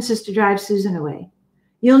sentences to drive Susan away.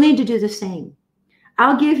 You'll need to do the same.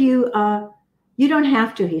 I'll give you you don't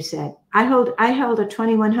have to, he said. I held a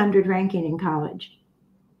 2100 ranking in college.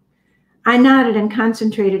 I nodded and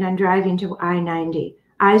concentrated on driving to I-90,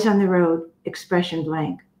 eyes on the road, expression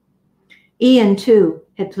blank. Ian, too,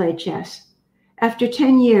 had played chess. After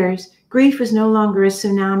 10 years, grief was no longer a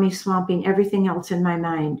tsunami swamping everything else in my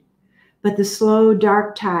mind, but the slow,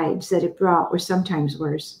 dark tides that it brought were sometimes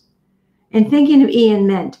worse. And thinking of Ian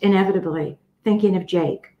meant, inevitably, thinking of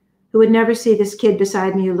Jake, who would never see this kid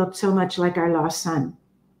beside me who looked so much like our lost son.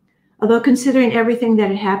 Although considering everything that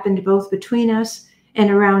had happened both between us and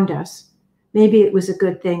around us, maybe it was a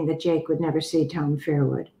good thing that Jake would never see Tom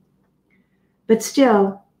Fairwood. But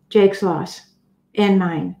still, Jake's loss, and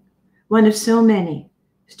mine, one of so many,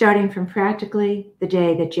 starting from practically the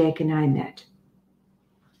day that Jake and I met.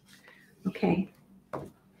 Okay.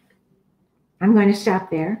 I'm going to stop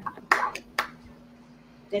there.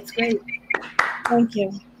 That's great. Thank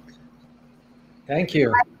you. Thank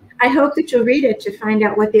you. I hope that you'll read it to find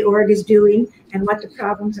out what the org is doing and what the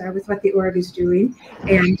problems are with what the org is doing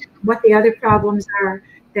and what the other problems are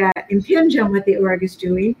that impinge on what the org is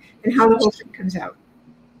doing and how the whole thing comes out.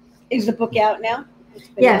 Is the book out now?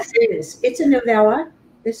 Yes, it is. It's a novella.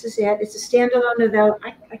 This is it. It's a standalone novella.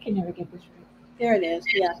 I can never get this right. There it is.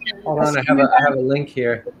 Yeah. Hold on, I have a link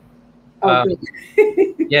here. Oh,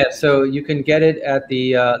 good. Yeah, so you can get it at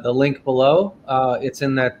the link below. It's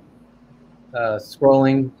in that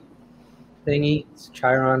scrolling thingy, it's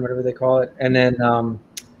Chiron, whatever they call it, and then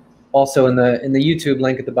also in the YouTube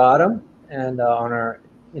link at the bottom, and on our,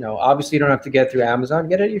 obviously you don't have to get through Amazon.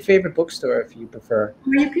 Get it at your favorite bookstore if you prefer.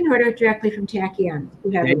 Or you can order it directly from Tachyon,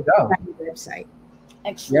 who have a website.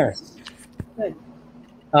 Excellent. Yes. Good.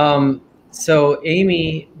 So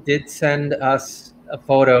Amy did send us a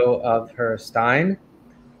photo of her Stein,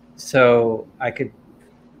 so I could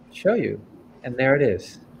show you, and there it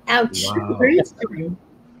is. Ouch. Wow. Great story.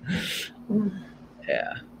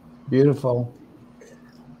 Yeah. Beautiful.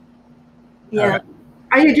 Yeah.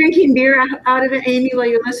 Are you drinking beer out of it, Amy, while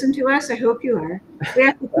you listen to us? I hope you are. We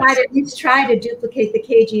have to at least try to duplicate the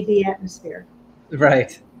KGB atmosphere.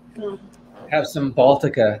 Right. Oh. Have some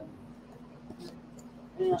Baltica.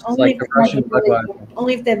 Yeah, It's like the Russian Budweiser.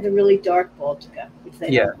 Only if they have the really dark Baltica, which they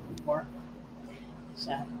Yeah. don't before.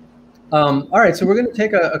 So. All right, so we're going to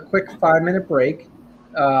take a quick 5-minute break.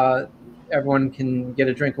 Everyone can get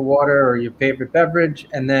a drink of water or your favorite beverage,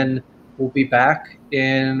 and then we'll be back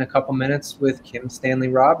in a couple minutes with Kim Stanley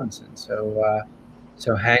Robinson. So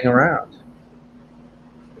hang around.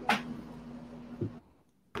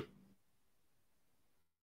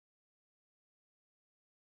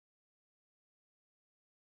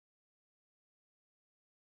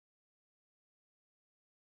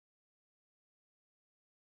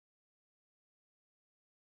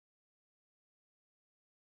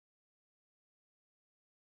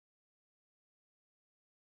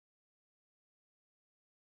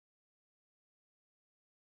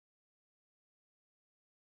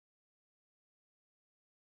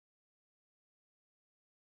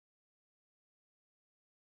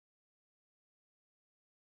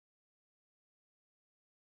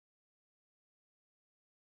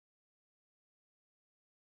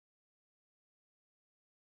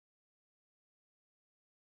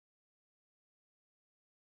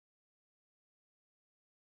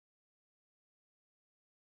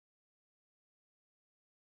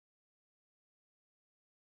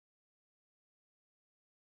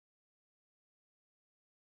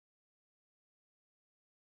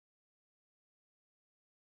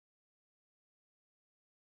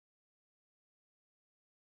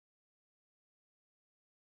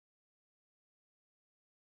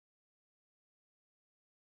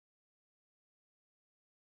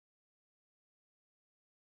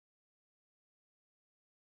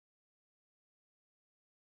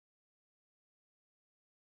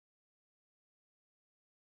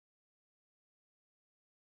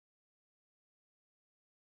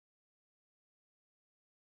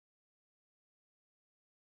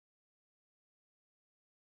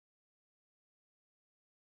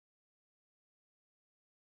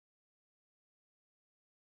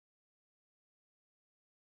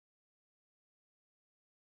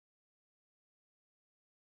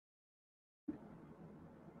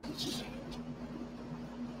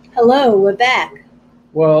 Hello, we're back.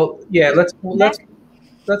 Well, yeah, let's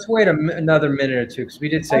wait another minute or two because we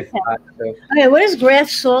did say Okay. 5. So. Okay, what is Graff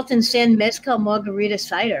Salt and Sand Mezcal Margarita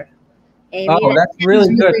Cider? Amy, Oh, that's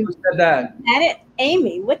really good. Who said that? At it,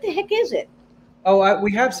 Amy. What the heck is it? Oh,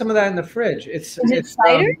 we have some of that in the fridge. It's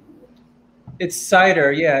cider. It's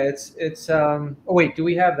cider. Yeah, it's. Oh wait, do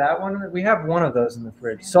we have that one? We have one of those in the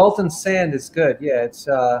fridge. Salt and Sand is good. Yeah, it's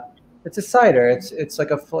a cider. It's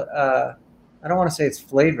like a. I don't want to say it's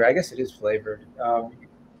flavored. I guess it is flavored.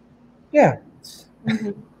 Yeah.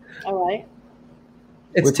 All right.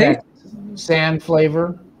 It's tasty. Sand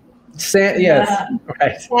flavor. Sand, yes,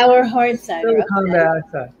 right. Sour hard cider.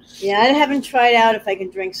 Okay. Yeah, I haven't tried out if I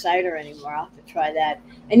can drink cider anymore. I'll have to try that.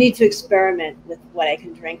 I need to experiment with what I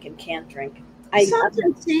can drink and can't drink. Salt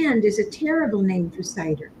and Sand is a terrible name for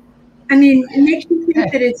cider. I mean, it makes you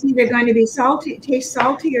think that it's either going to be taste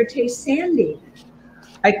salty or taste sandy.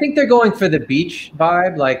 I think they're going for the beach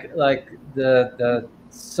vibe, like the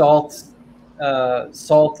salt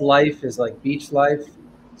life is like beach life,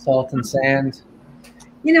 salt and sand.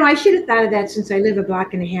 You know, I should have thought of that since I live a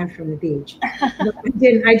block and a half from the beach.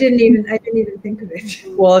 I didn't even think of it.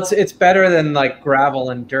 Well, it's better than like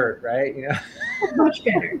gravel and dirt, right? You know? Much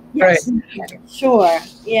better. Yes. Right. Sure.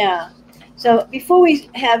 Yeah. So before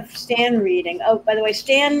we have Stan reading, oh, by the way,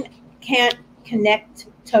 Stan can't connect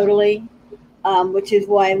totally, which is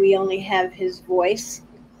why we only have his voice.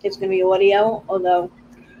 It's going to be audio, although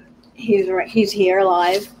he's here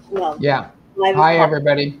live. Well, yeah. Live. Hi,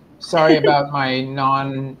 everybody. Sorry about my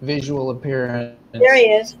non-visual appearance. There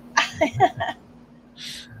he is.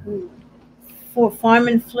 For Farm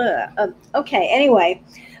and Fleur. Okay, anyway,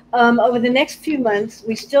 over the next few months,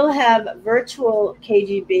 we still have virtual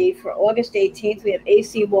KGB. For August 18th, we have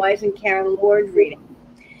A.C. Wise and Karen Lord reading.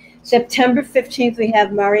 September 15th, we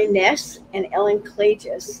have Mari Ness and Ellen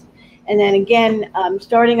Klages. And then again,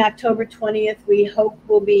 starting October 20th, we hope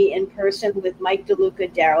we'll be in person with Mike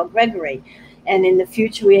DeLuca, Daryl Gregory. And in the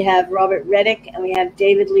future, we have Robert Reddick, and we have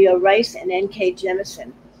David Leo Rice and N.K.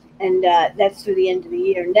 Jemison. And that's through the end of the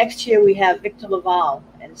year. Next year, we have Victor Laval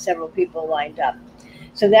and several people lined up.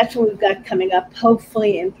 So that's what we've got coming up,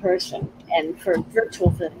 hopefully in person and for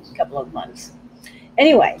virtual for the next couple of months.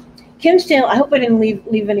 Anyway, Kim Stanley, I hope I didn't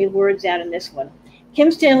leave any words out in this one.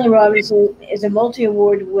 Kim Stanley Robinson is a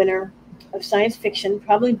multi-award winner of science fiction,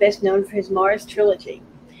 probably best known for his Mars trilogy.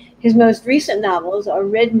 His most recent novels are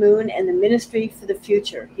Red Moon and The Ministry for the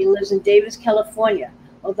Future. He lives in Davis, California,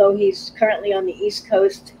 although he's currently on the East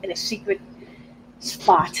Coast in a secret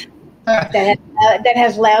spot that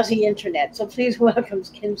has lousy internet. So please welcome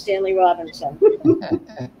Kim Stanley Robinson.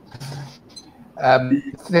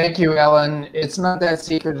 Thank you, Ellen. It's not that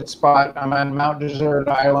secret spot. I'm on Mount Desert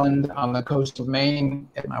Island on the coast of Maine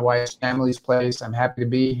at my wife's family's place. I'm happy to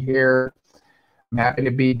be here. I'm happy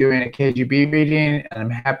to be doing a KGB reading, and I'm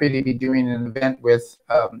happy to be doing an event with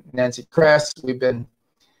Nancy Kress. We've been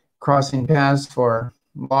crossing paths for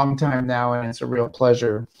a long time now, and it's a real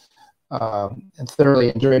pleasure. And thoroughly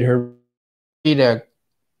enjoyed her read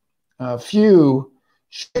a few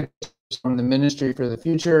from The Ministry for the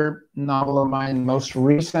Future novel of mine, most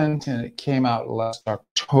recent, and it came out last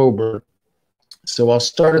October. So I'll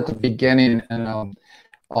start at the beginning, and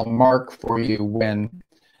I'll mark for you when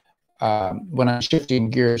I'm shifting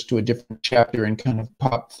gears to a different chapter and kind of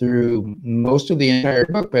pop through most of the entire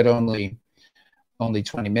book, but only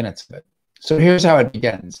 20 minutes of it. So here's how it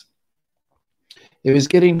begins. It was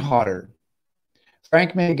getting hotter.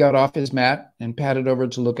 Frank May got off his mat and padded over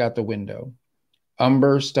to look out the window.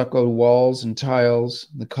 Umber, stucco walls and tiles,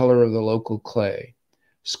 the color of the local clay.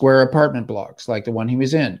 Square apartment blocks like the one he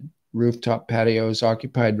was in. Rooftop patios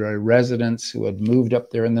occupied by residents who had moved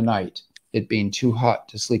up there in the night, it being too hot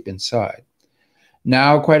to sleep inside.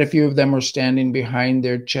 Now quite a few of them were standing behind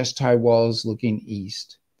their chest-high walls looking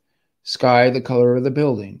east. Sky the color of the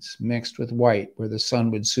buildings, mixed with white where the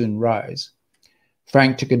sun would soon rise.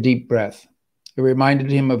 Frank took a deep breath. It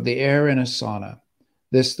reminded him of the air in a sauna,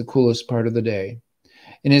 this the coolest part of the day.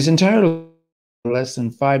 In his entire life, less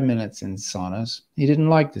than 5 minutes in saunas, he didn't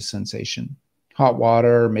like the sensation. Hot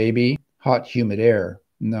water, maybe. Hot, humid air,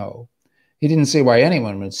 no. He didn't see why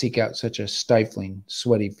anyone would seek out such a stifling,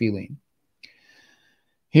 sweaty feeling.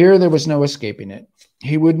 Here, there was no escaping it.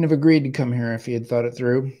 He wouldn't have agreed to come here if he had thought it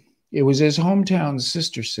through. It was his hometown's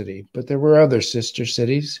sister city, but there were other sister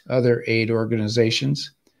cities, other aid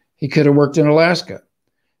organizations. He could have worked in Alaska.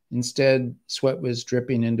 Instead, sweat was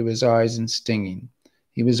dripping into his eyes and stinging.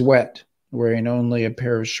 He was wet, wearing only a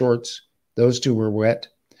pair of shorts. Those two were wet.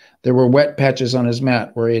 There were wet patches on his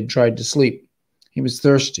mat where he had tried to sleep. He was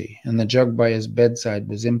thirsty, and the jug by his bedside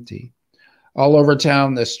was empty. All over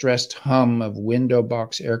town, the stressed hum of window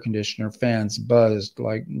box air conditioner fans buzzed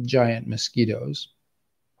like giant mosquitoes.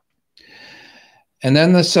 And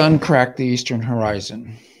then the sun cracked the eastern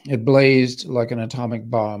horizon. It blazed like an atomic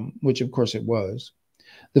bomb, which of course it was.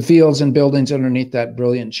 The fields and buildings underneath that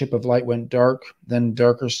brilliant chip of light went dark, then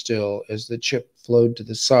darker still as the chip flowed to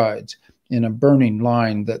the sides in a burning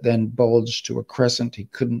line that then bulged to a crescent he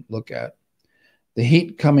couldn't look at. The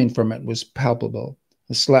heat coming from it was palpable,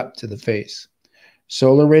 a slap to the face.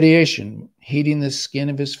 Solar radiation heating the skin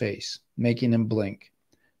of his face, making him blink.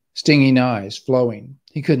 Stinging eyes flowing.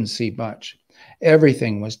 He couldn't see much.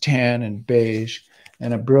 Everything was tan and beige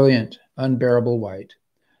and a brilliant, unbearable white.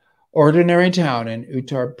 Ordinary town in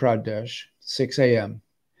Uttar Pradesh, 6 a.m.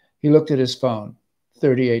 He looked at his phone,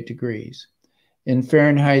 38 degrees. In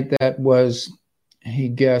Fahrenheit, that was, he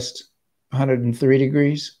guessed, 103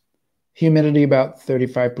 degrees. Humidity about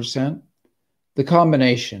 35%. The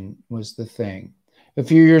combination was the thing. A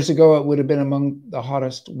few years ago, it would have been among the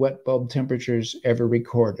hottest wet bulb temperatures ever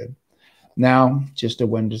recorded. Now, just a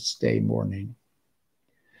Wednesday morning.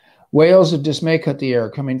 Wails of dismay cut the air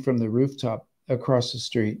coming from the rooftop across the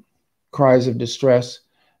street. Cries of distress,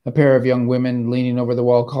 a pair of young women leaning over the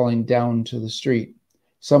wall calling down to the street.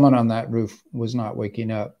 Someone on that roof was not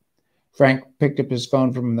waking up. Frank picked up his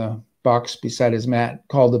phone from the box beside his mat,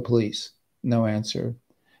 called the police. No answer.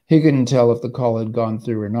 He couldn't tell if the call had gone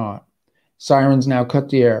through or not. Sirens now cut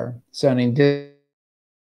the air, sounding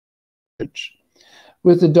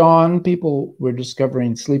with the dawn, people were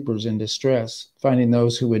discovering sleepers in distress, finding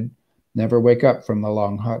those who would never wake up from the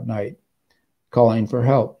long, hot night, calling for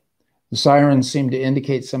help. The sirens seemed to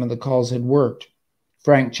indicate some of the calls had worked.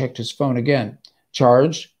 Frank checked his phone again.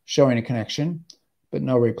 Charged, showing a connection, but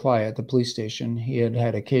no reply at the police station. He had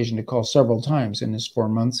had occasion to call several times in his 4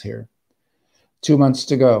 months here. 2 months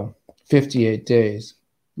to go, 58 days,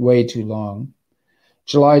 way too long.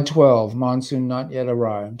 July 12, monsoon not yet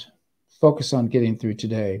arrived. Focus on getting through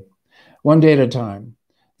today. One day at a time,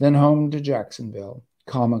 then home to Jacksonville.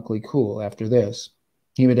 Comically cool after this.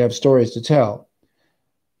 He would have stories to tell,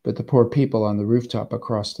 but the poor people on the rooftop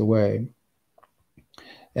across the way.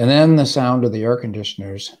 And then the sound of the air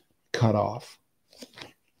conditioners cut off.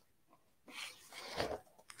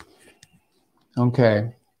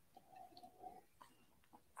 Okay.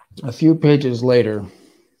 A few pages later,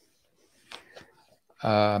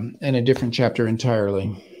 in a different chapter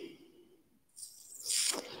entirely.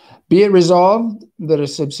 Be it resolved that a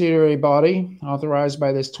subsidiary body authorized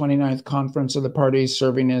by this 29th Conference of the Parties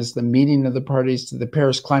serving as the meeting of the parties to the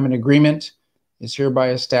Paris Climate Agreement is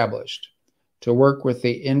hereby established to work with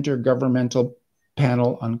the Intergovernmental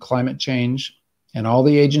Panel on Climate Change and all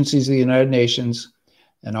the agencies of the United Nations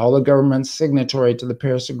and all the governments signatory to the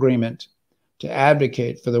Paris Agreement to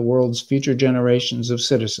advocate for the world's future generations of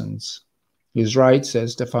citizens whose rights,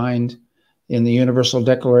 as defined in the Universal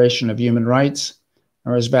Declaration of Human Rights,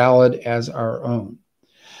 are as valid as our own.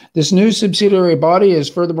 This new subsidiary body is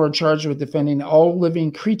furthermore charged with defending all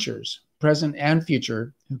living creatures, present and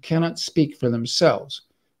future, who cannot speak for themselves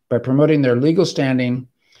by promoting their legal standing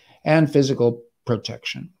and physical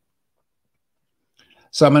protection.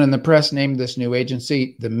 Someone in the press named this new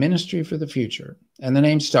agency the Ministry for the Future, and the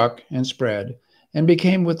name stuck and spread and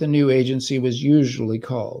became what the new agency was usually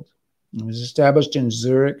called. It was established in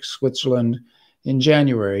Zurich, Switzerland, in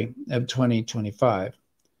January of 2025.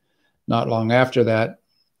 Not long after that,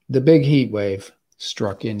 the big heat wave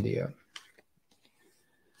struck India.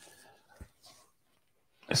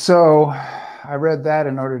 So I read that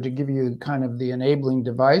in order to give you kind of the enabling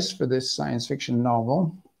device for this science fiction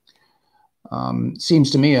novel. Seems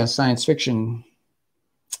to me a science fiction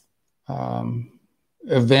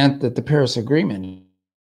event that the Paris Agreement,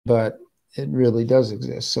 but it really does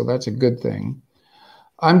exist. So that's a good thing.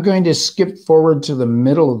 I'm going to skip forward to the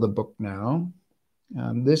middle of the book now.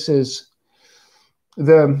 This is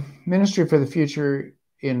the Ministry for the Future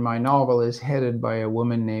in my novel is headed by a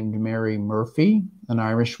woman named Mary Murphy, an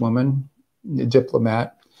Irish woman, a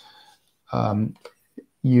diplomat,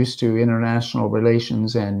 used to international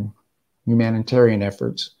relations and humanitarian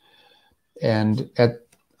efforts. And at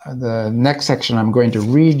the next section I'm going to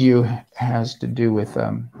read you has to do with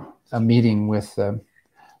a meeting with the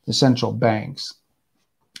central banks.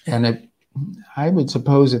 And I would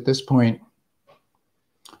suppose at this point,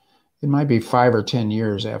 it might be 5 or 10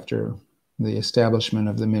 years after the establishment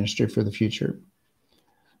of the Ministry for the Future.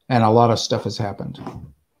 And a lot of stuff has happened.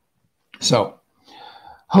 So,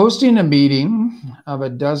 hosting a meeting of a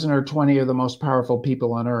dozen or 20 of the most powerful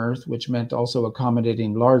people on Earth, which meant also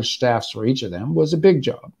accommodating large staffs for each of them, was a big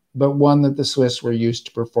job, but one that the Swiss were used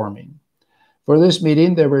to performing. For this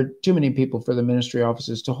meeting, there were too many people for the ministry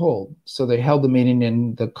offices to hold, so they held the meeting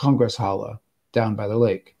in the Congress Hala down by the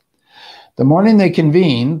lake. The morning they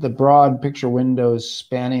convened, the broad picture windows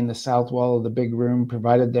spanning the south wall of the big room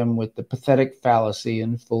provided them with the pathetic fallacy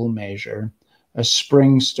in full measure. A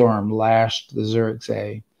spring storm lashed the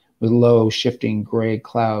Zürichsee, with low, shifting gray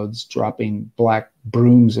clouds dropping black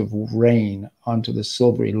brooms of rain onto the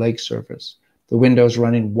silvery lake surface, the windows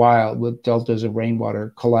running wild with deltas of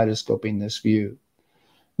rainwater kaleidoscoping this view.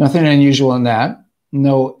 Nothing unusual in that.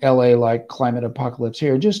 No LA-like climate apocalypse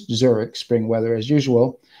here, just Zurich spring weather as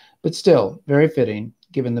usual, but still very fitting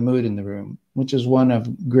given the mood in the room, which is one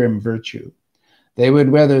of grim virtue. They would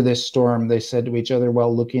weather this storm, they said to each other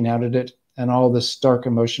while looking out at it, and all the stark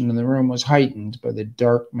emotion in the room was heightened by the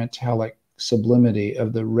dark metallic sublimity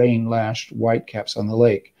of the rain-lashed whitecaps on the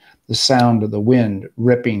lake, the sound of the wind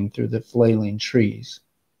ripping through the flailing trees.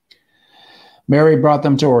 Mary brought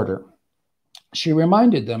them to order. She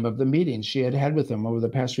reminded them of the meetings she had had with them over the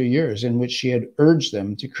past few years, in which she had urged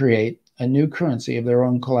them to create a new currency of their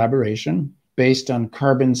own collaboration based on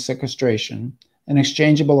carbon sequestration and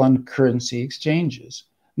exchangeable on currency exchanges.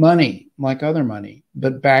 Money, like other money,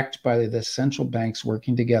 but backed by the central banks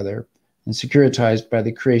working together and securitized by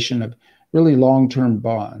the creation of really long-term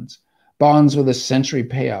bonds, bonds with a century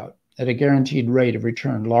payout at a guaranteed rate of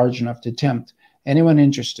return large enough to tempt anyone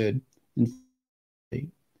interested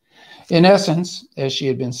in essence, as she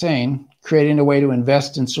had been saying, creating a way to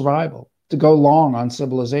invest in survival, to go long on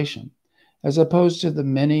civilization, as opposed to the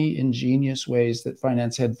many ingenious ways that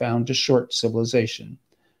finance had found to short civilization,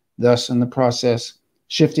 thus in the process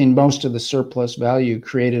shifting most of the surplus value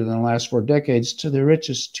created in the last 4 decades to the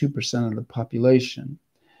richest 2% of the population,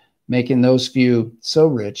 making those few so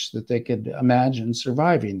rich that they could imagine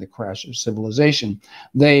surviving the crash of civilization,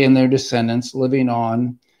 they and their descendants living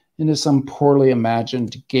on into some poorly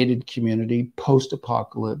imagined gated community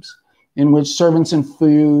post-apocalypse in which servants and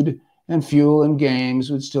food and fuel and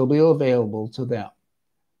games would still be available to them.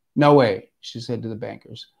 No way, she said to the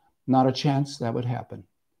bankers. Not a chance that would happen.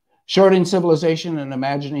 Shorting civilization and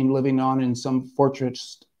imagining living on in some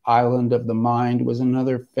fortressed island of the mind was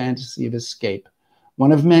another fantasy of escape,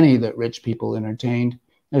 one of many that rich people entertained,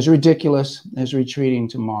 as ridiculous as retreating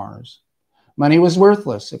to Mars. Money was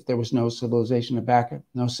worthless if there was no civilization to back it,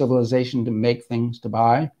 no civilization to make things to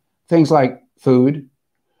buy, things like food.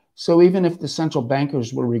 So even if the central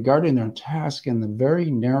bankers were regarding their task in the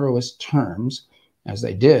very narrowest terms, as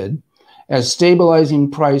they did, as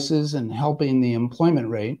stabilizing prices and helping the employment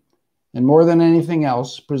rate, and more than anything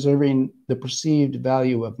else, preserving the perceived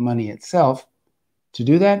value of money itself, to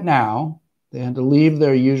do that now, they had to leave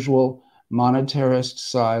their usual monetarist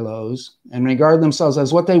silos and regard themselves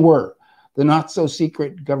as what they were, the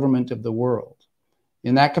not-so-secret government of the world.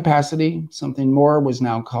 In that capacity, something more was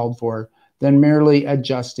now called for than merely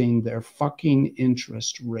adjusting their fucking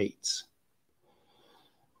interest rates.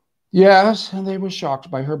 Yes, and they were shocked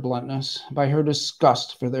by her bluntness, by her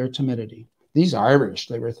disgust for their timidity. These Irish,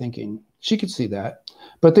 they were thinking. She could see that.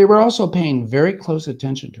 But they were also paying very close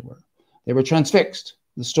attention to her. They were transfixed,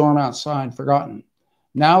 the storm outside forgotten.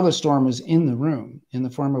 Now the storm was in the room, in the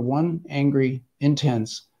form of one angry,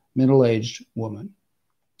 intense, middle-aged woman.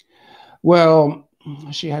 Well,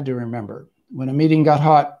 she had to remember, when a meeting got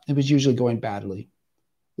hot, it was usually going badly.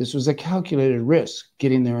 This was a calculated risk,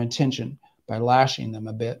 getting their attention by lashing them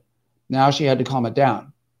a bit. Now she had to calm it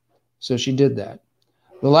down. So she did that.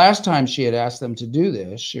 The last time she had asked them to do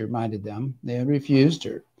this, she reminded them, they had refused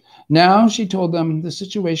her. Now she told them the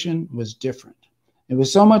situation was different. It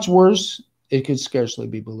was so much worse, it could scarcely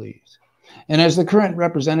be believed. And as the current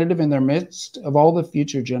representative in their midst of all the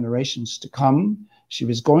future generations to come, she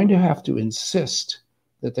was going to have to insist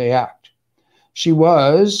that they act. She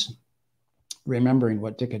was, remembering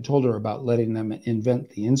what Dick had told her about letting them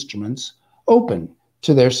invent the instruments, open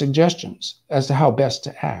to their suggestions as to how best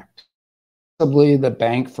to act. Possibly the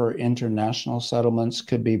Bank for International Settlements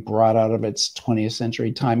could be brought out of its 20th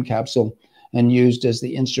century time capsule and used as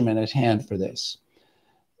the instrument at hand for this.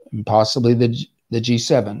 And possibly the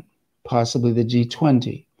G7, possibly the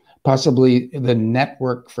G20, possibly the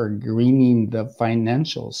network for greening the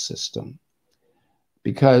financial system.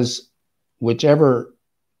 Because whichever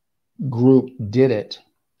group did it,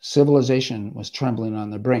 civilization was trembling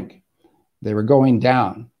on the brink. They were going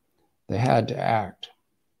down. They had to act.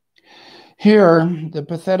 Here, the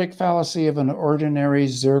pathetic fallacy of an ordinary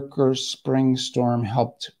Zerker spring storm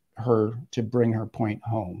helped her to bring her point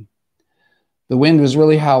home. The wind was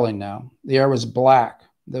really howling now. The air was black,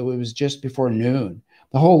 though it was just before noon.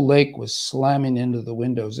 The whole lake was slamming into the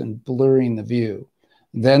windows and blurring the view.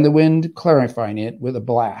 Then the wind clarifying it with a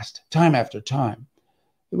blast, time after time.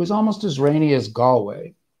 It was almost as rainy as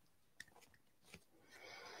Galway.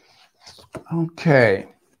 Okay,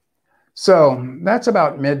 so that's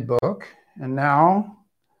about mid-book. And now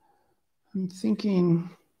I'm thinking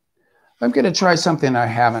I'm going to try something I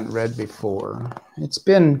haven't read before. It's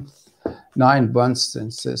been 9 months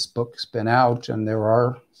since this book's been out, and there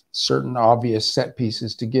are certain obvious set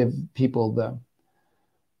pieces to give people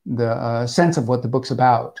the sense of what the book's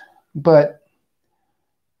about. But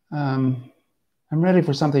I'm ready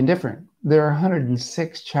for something different. There are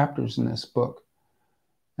 106 chapters in this book,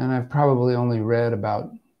 and I've probably only read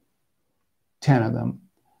about 10 of them,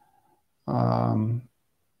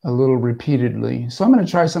 a little repeatedly. So I'm going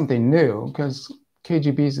to try something new because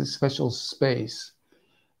KGB is a special space.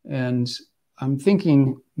 And I'm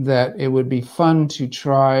thinking that it would be fun to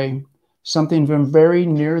try something from very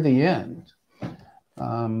near the end,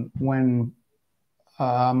 when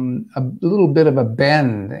a little bit of a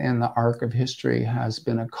bend in the arc of history has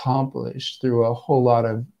been accomplished through a whole lot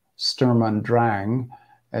of Sturm und Drang,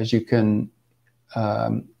 as you can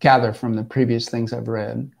gather from the previous things I've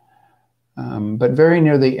read. But very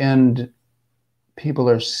near the end, people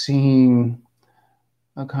are seeing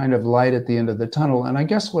a kind of light at the end of the tunnel. And I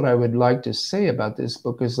guess what I would like to say about this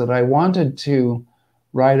book is that I wanted to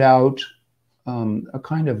write out a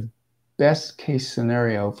kind of best case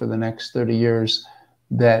scenario for the next 30 years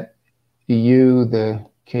that you, the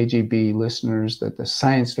KGB listeners, that the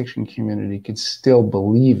science fiction community could still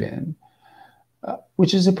believe in,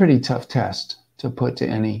 which is a pretty tough test to put to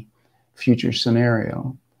any future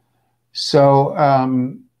scenario. So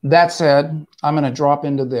that said, I'm going to drop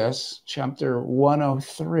into this, chapter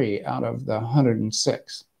 103 out of the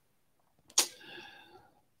 106.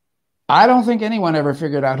 I don't think anyone ever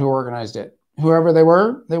figured out who organized it. Whoever they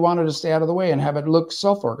were, they wanted to stay out of the way and have it look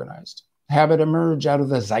self-organized, have it emerge out of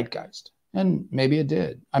the zeitgeist. And maybe it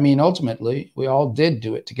did. I mean, ultimately, we all did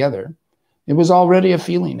do it together. It was already a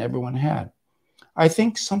feeling everyone had. I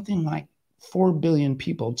think something like 4 billion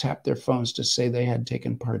people tapped their phones to say they had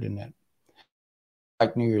taken part in it.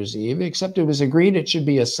 Like New Year's Eve, except it was agreed it should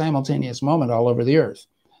be a simultaneous moment all over the earth,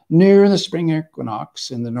 near the spring equinox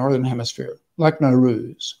in the northern hemisphere, like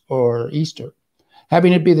Nowruz or Easter.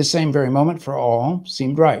 Having it be the same very moment for all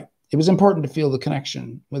seemed right. It was important to feel the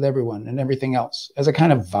connection with everyone and everything else as a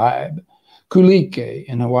kind of vibe. Kulike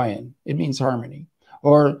in Hawaiian, it means harmony,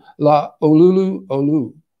 or La Olulu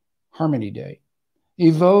Olu, Harmony Day.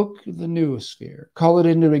 Evoke the noosphere, call it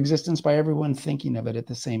into existence by everyone thinking of it at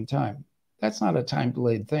the same time. That's not a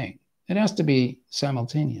time-delayed thing. It has to be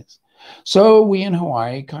simultaneous. So we in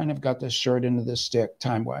Hawaii kind of got the short end of the stick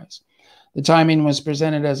time-wise. The timing was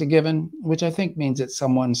presented as a given, which I think means that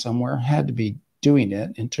someone somewhere had to be doing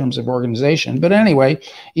it in terms of organization. But anyway,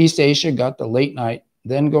 East Asia got the late night.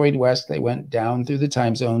 Then going west, they went down through the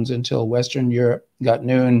time zones until Western Europe got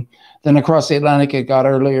noon. Then across the Atlantic, it got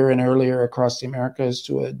earlier and earlier across the Americas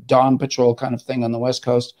to a dawn patrol kind of thing on the West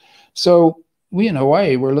Coast. So we in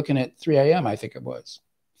Hawaii were looking at 3 a.m., I think it was.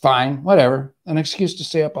 Fine, whatever. An excuse to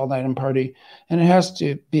stay up all night and party. And it has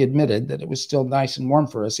to be admitted that it was still nice and warm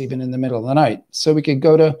for us, even in the middle of the night. So we could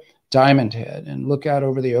go to Diamond Head and look out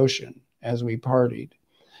over the ocean as we partied.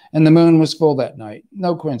 And the moon was full that night.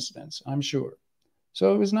 No coincidence, I'm sure.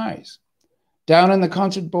 So it was nice. Down in the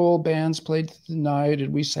concert bowl, bands played through the night,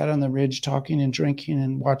 and we sat on the ridge talking and drinking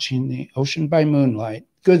and watching the ocean by moonlight.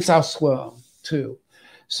 Good south swell, too.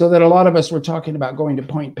 So that a lot of us were talking about going to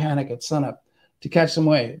Point Panic at sunup to catch some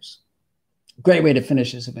waves. Great way to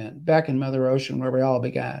finish this event. Back in Mother Ocean where we all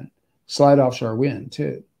began. Slide offshore wind,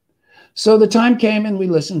 too. So the time came and we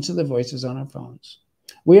listened to the voices on our phones.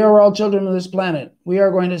 We are all children of this planet. We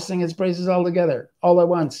are going to sing its praises all together, all at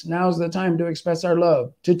once. Now's the time to express our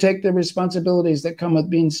love, to take the responsibilities that come with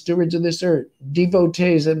being stewards of this earth,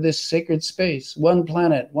 devotees of this sacred space. One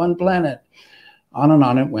planet, one planet. On and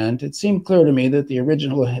on it went. It seemed clear to me that the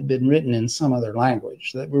original had been written in some other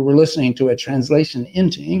language, that we were listening to a translation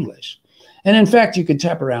into English. And in fact, you could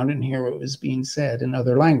tap around and hear what was being said in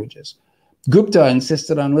other languages. Gupta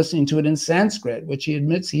insisted on listening to it in Sanskrit, which he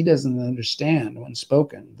admits he doesn't understand when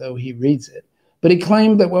spoken, though he reads it. But he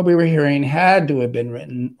claimed that what we were hearing had to have been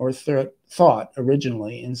written or thought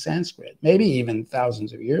originally in Sanskrit, maybe even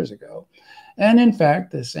thousands of years ago. And in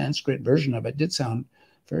fact, the Sanskrit version of it did sound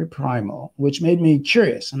very primal, which made me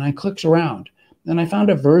curious, and I clicked around, and I found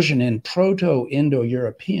a version in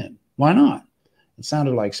Proto-Indo-European. Why not? It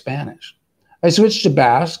sounded like Spanish. I switched to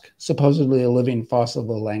Basque, supposedly a living fossil of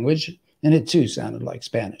a language, and it too sounded like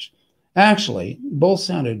Spanish. Actually, both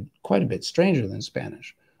sounded quite a bit stranger than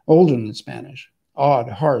Spanish, older than Spanish, odd,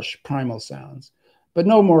 harsh, primal sounds, but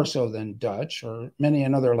no more so than Dutch or many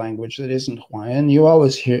another language that isn't Hawaiian. You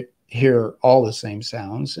always hear all the same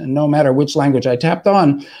sounds. And no matter which language I tapped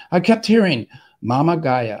on, I kept hearing Mama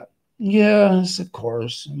Gaia. Yes, of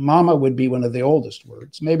course. Mama would be one of the oldest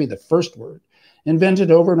words, maybe the first word, invented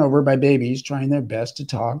over and over by babies trying their best to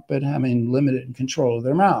talk, but having limited control of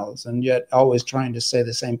their mouths, and yet always trying to say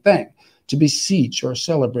the same thing, to beseech or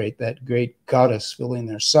celebrate that great goddess filling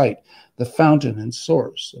their sight, the fountain and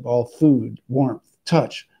source of all food, warmth,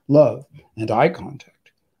 touch, love, and eye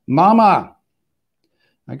contact. Mama!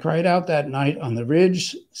 I cried out that night on the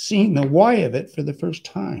ridge, seeing the why of it for the first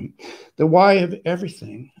time, the why of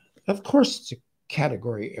everything. Of course, it's a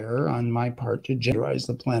category error on my part to genderize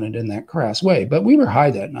the planet in that crass way, but we were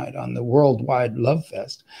high that night on the worldwide love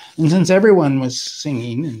fest. And since everyone was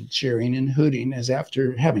singing and cheering and hooting as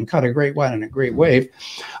after having caught a great white and a great wave,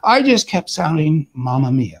 I just kept sounding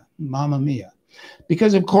Mamma Mia, Mamma Mia.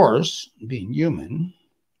 Because of course, being human,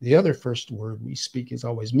 the other first word we speak is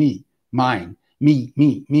always me, mine, me,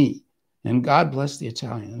 me, me. And God bless the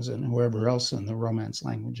Italians and whoever else in the Romance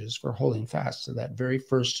languages for holding fast to that very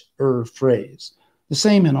first phrase. The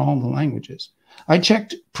same in all the languages. I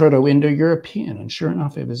checked Proto-Indo-European, and sure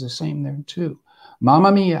enough, it was the same there too.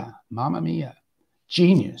 Mamma mia,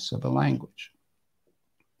 genius of a language.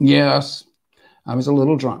 Yes, I was a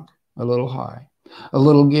little drunk, a little high, a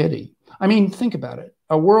little giddy. I mean, think about it.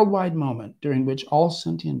 A worldwide moment during which all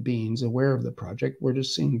sentient beings aware of the project were to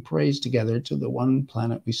sing praise together to the one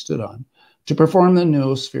planet we stood on, to perform the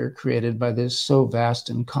noosphere created by this so vast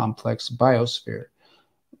and complex biosphere,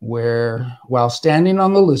 where, while standing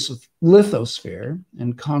on the lithosphere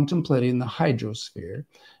and contemplating the hydrosphere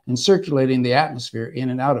and circulating the atmosphere in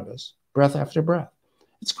and out of us, breath after breath.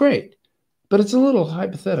 It's great, but it's a little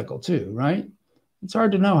hypothetical too, right? It's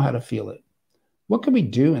hard to know how to feel it. What could we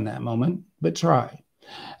do in that moment but try?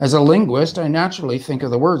 As a linguist, I naturally think of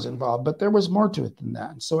the words involved, but there was more to it than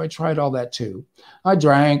that. So I tried all that too. I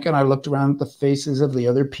drank and I looked around at the faces of the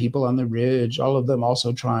other people on the ridge, all of them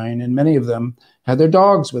also trying, and many of them had their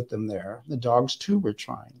dogs with them there. The dogs too were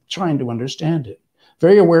trying to understand it,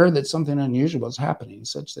 very aware that something unusual was happening,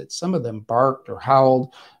 such that some of them barked or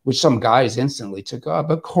howled, which some guys instantly took up.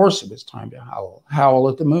 Of course it was time to howl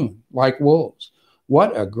at the moon, like wolves.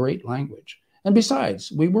 What a great language. And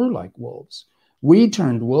besides, we were like wolves. We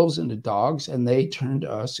turned wolves into dogs, and they turned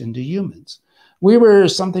us into humans. We were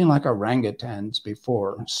something like orangutans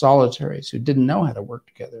before, solitaries who didn't know how to work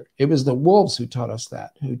together. It was the wolves who taught us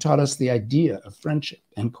that, who taught us the idea of friendship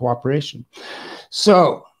and cooperation.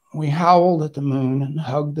 So we howled at the moon and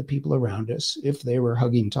hugged the people around us, if they were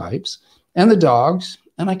hugging types, and the dogs,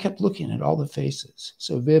 and I kept looking at all the faces,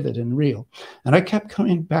 so vivid and real, and I kept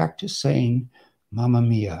coming back to saying, Mamma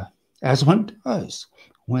Mia, as one does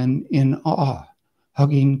when in awe,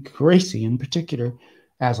 hugging Gracie in particular,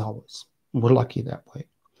 as always. We're lucky that way.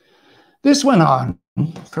 This went on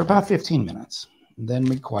for about 15 minutes. Then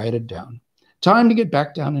we quieted down. Time to get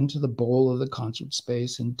back down into the bowl of the concert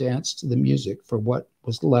space and dance to the music for what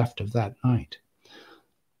was left of that night.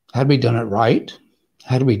 Had we done it right?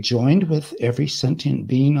 Had we joined with every sentient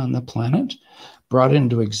being on the planet, brought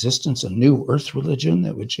into existence a new earth religion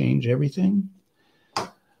that would change everything?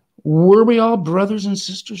 Were we all brothers and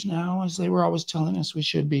sisters now, as they were always telling us we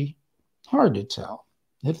should be? Hard to tell.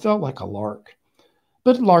 It felt like a lark.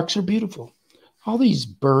 But larks are beautiful. All these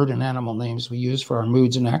bird and animal names we use for our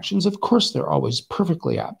moods and actions, of course, they're always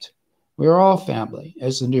perfectly apt. We are all family,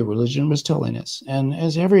 as the new religion was telling us, and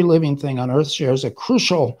as every living thing on Earth shares a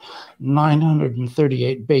crucial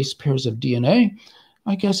 938 base pairs of DNA,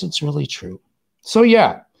 I guess it's really true. So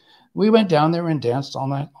yeah, we went down there and danced all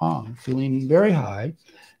night long, feeling very high.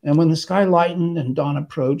 And when the sky lightened and dawn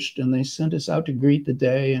approached and they sent us out to greet the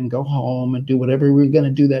day and go home and do whatever we were going to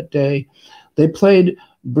do that day, they played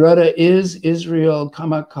Brother Is Israel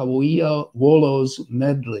Kamakawiya Wolo's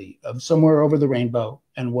medley of Somewhere Over the Rainbow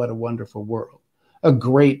and What a Wonderful World. A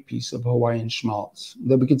great piece of Hawaiian schmaltz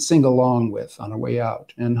that we could sing along with on our way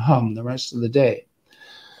out and hum the rest of the day.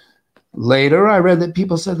 Later, I read that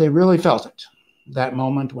people said they really felt it. That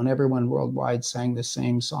moment when everyone worldwide sang the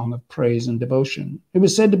same song of praise and devotion. It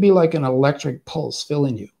was said to be like an electric pulse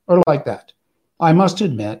filling you, or like that. I must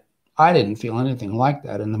admit, I didn't feel anything like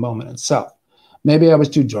that in the moment itself. Maybe I was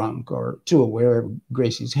too drunk or too aware of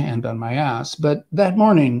Gracie's hand on my ass, but that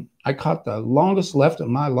morning I caught the longest left of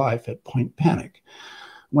my life at Point Panic,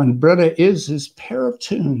 when Brother Iz's pair of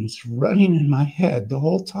tunes running in my head the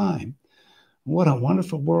whole time. What a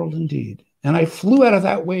wonderful world indeed. And I flew out of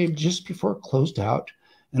that wave just before it closed out,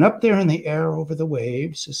 and up there in the air over the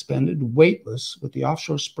wave, suspended, weightless, with the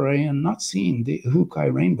offshore spray and not seeing the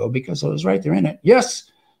Hukai rainbow because I was right there in it.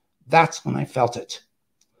 Yes, that's when I felt it.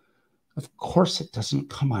 Of course, it doesn't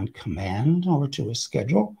come on command or to a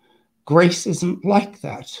schedule. Grace isn't like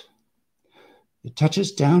that. It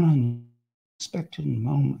touches down on unexpected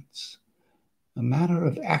moments, a matter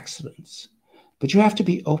of accidents, but you have to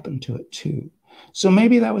be open to it too. So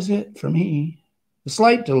maybe that was it for me. A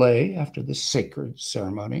slight delay after the sacred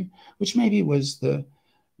ceremony, which maybe was the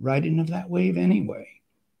riding of that wave anyway.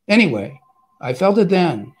 Anyway, I felt it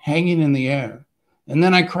then, hanging in the air. And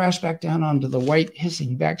then I crashed back down onto the white,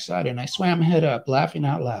 hissing backside, and I swam head up, laughing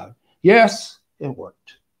out loud. Yes, it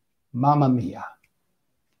worked. Mamma mia.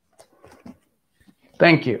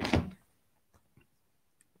 Thank you.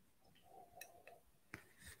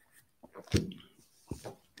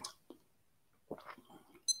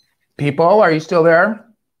 People, are you still there?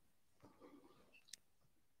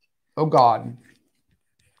 Oh, God.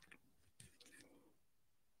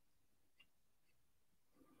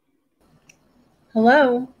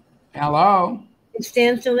 Hello. Hello. Is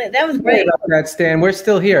Stan still there? That was Sorry great. about that, Stan. We're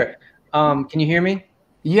still here. Can you hear me?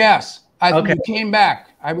 Yes. Okay. You came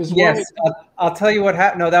back. I was worried. Yes. I'll tell you what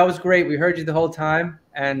happened. No, that was great. We heard you the whole time,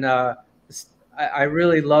 and I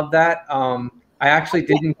really love that. I actually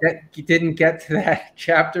didn't get to that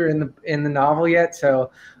chapter in the novel yet,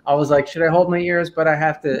 so I was like, should I hold my ears? But I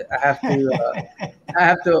have to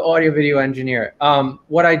audio video engineer.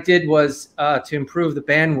 What I did was to improve the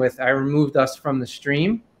bandwidth, I removed us from the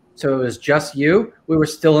stream, so it was just you. We were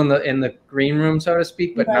still in the green room, so to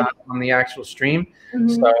speak, but not on the actual stream.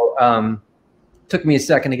 Mm-hmm. So took me a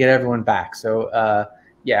second to get everyone back. So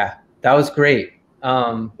yeah, that was great.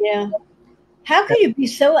 Yeah. How can you be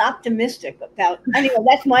so optimistic about? Anyway,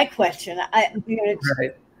 that's my question.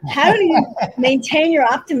 Right. How do you maintain your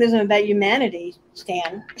optimism about humanity,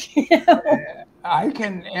 Stan? I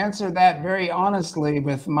can answer that very honestly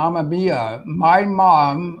with Mamma Mia. My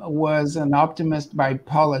mom was an optimist by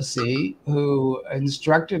policy who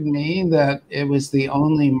instructed me that it was the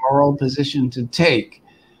only moral position to take.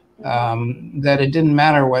 That it didn't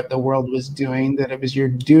matter what the world was doing, that it was your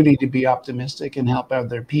duty to be optimistic and help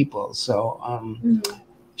other people. So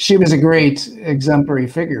she was a great exemplary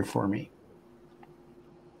figure for me.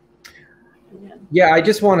 Yeah, I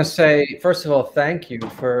just want to say, first of all, thank you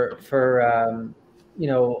for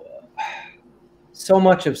so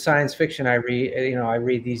much of science fiction I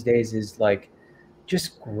read these days is like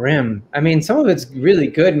just grim. I mean, some of it's really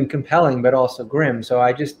good and compelling, but also grim. So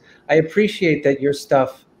I appreciate that your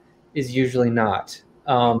stuff is usually not.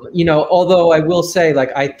 Although I will say, like,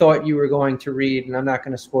 I thought you were going to read, and I'm not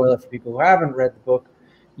going to spoil it for people who haven't read the book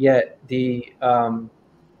yet, the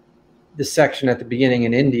section at the beginning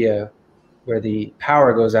in India where the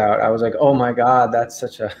power goes out. I was like, oh my God, that's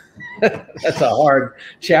such a that's a hard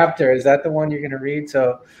chapter. Is that the one you're going to read?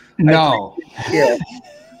 So no.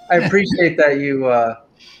 I appreciate that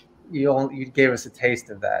you gave us a taste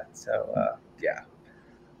of that. So yeah,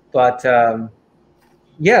 but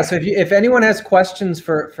yeah. So if anyone has questions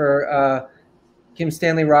for Kim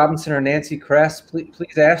Stanley Robinson or Nancy Kress,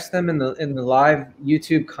 please ask them in the live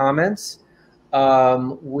YouTube comments.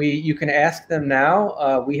 You can ask them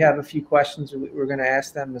now. We have a few questions we're going to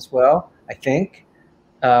ask them as well, I think.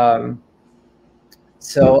 So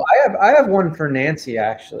I have one for Nancy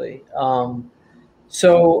actually. I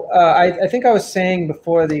think I was saying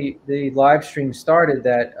before the live stream started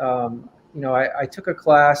that I took a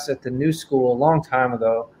class at the New School a long time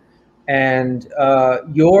ago, and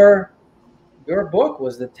your book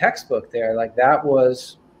was the textbook there. Like that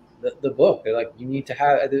was the book. They're like, you need to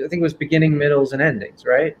have. I think it was beginning, middles, and endings,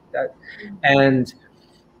 right?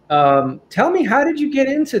 Tell me, how did you get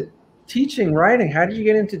into teaching writing? How did you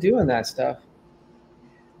get into doing that stuff?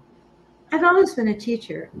 I've always been a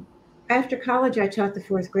teacher. After college, I taught the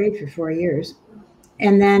 4th grade for 4 years.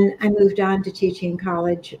 And then I moved on to teaching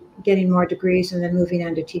college, getting more degrees, and then moving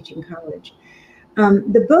on to teaching college.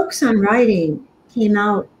 The books on writing came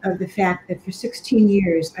out of the fact that for 16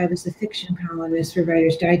 years, I was the fiction columnist for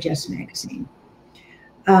Writer's Digest magazine.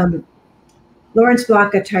 Lawrence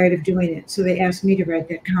Block got tired of doing it, so they asked me to write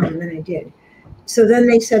that column, and I did. So then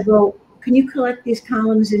they said, well, can you collect these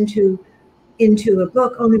columns into a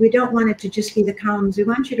book, only we don't want it to just be the columns. We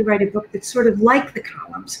want you to write a book that's sort of like the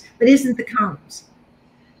columns, but isn't the columns.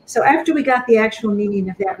 So after we got the actual meaning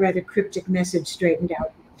of that rather cryptic message straightened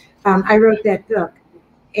out, I wrote that book,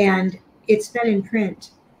 and it's been in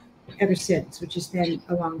print ever since, which has been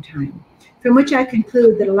a long time, from which I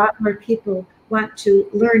conclude that a lot more people want to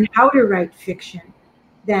learn how to write fiction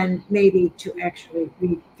than maybe to actually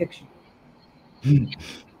read fiction. That's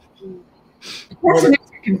an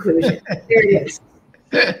extra conclusion. There it is.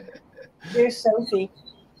 There's Sophie.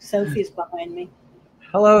 Sophie's behind me.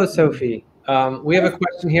 Hello, Sophie. We have a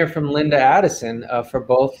question here from Linda Addison for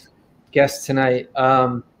both guests tonight.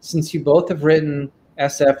 Since you both have written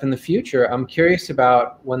SF in the future, I'm curious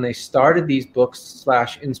about when they started these books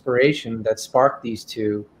 / inspiration that sparked these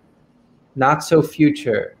two not so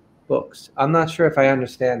future books. I'm not sure if I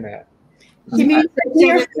understand that. She means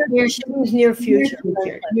near future.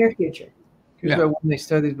 Near future. Here's when they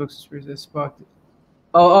started these books that sparked it.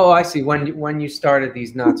 Oh, I see. When you started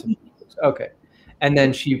these not so future books. Okay. And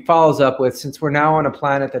then she follows up with, since we're now on a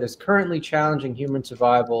planet that is currently challenging human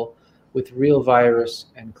survival with real virus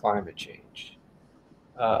and climate change.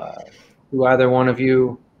 Do either one of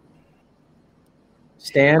you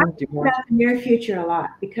stand? I think about the near future a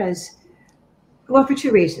lot because, well, for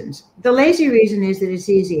two reasons. The lazy reason is that it's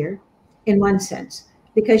easier in one sense,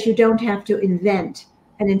 because you don't have to invent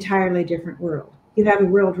an entirely different world. You have a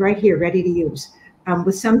world right here, ready to use,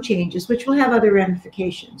 with some changes, which will have other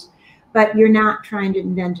ramifications. But you're not trying to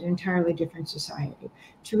invent an entirely different society.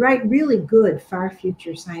 To write really good far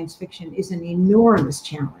future science fiction is an enormous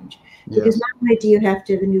challenge, because not only do you have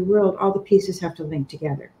to have a new world, all the pieces have to link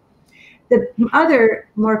together. The other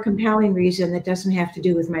more compelling reason that doesn't have to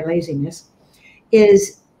do with my laziness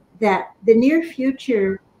is that the near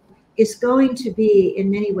future is going to be, in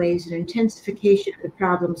many ways, an intensification of the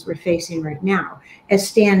problems we're facing right now, as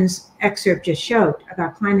Stan's excerpt just showed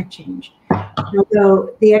about climate change.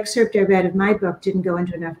 Although the excerpt I read of my book didn't go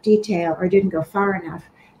into enough detail or didn't go far enough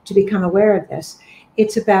to become aware of this,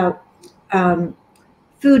 it's about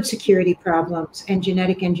food security problems and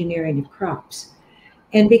genetic engineering of crops.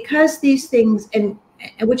 And because these things, and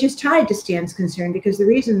which is tied to Stan's concern, because the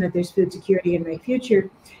reason that there's food security in my future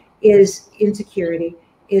is insecurity,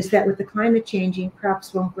 is that with the climate changing,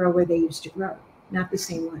 crops won't grow where they used to grow, not the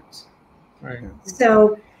same ones. Right.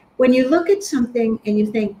 So when you look at something and you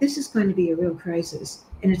think this is going to be a real crisis,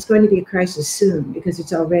 and it's going to be a crisis soon because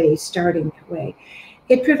it's already starting that way,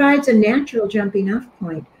 it provides a natural jumping off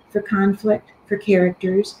point for conflict, for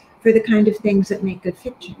characters, for the kind of things that make good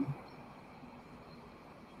fiction.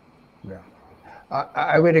 Yeah.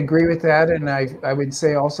 I would agree with that, and I would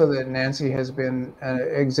say also that Nancy has been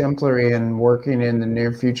exemplary in working in the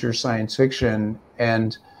near future science fiction,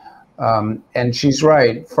 and she's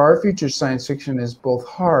right. Far future science fiction is both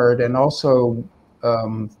hard and also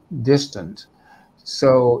distant.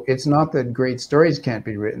 So it's not that great stories can't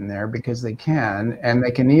be written there, because they can, and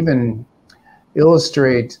they can even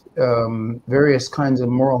illustrate various kinds of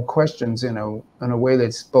moral questions in a way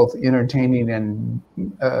that's both entertaining and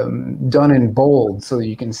done in bold, so that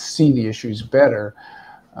you can see the issues better.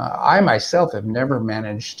 I myself have never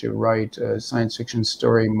managed to write a science fiction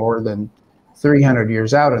story more than 300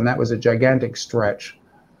 years out, and that was a gigantic stretch,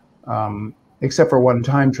 except for one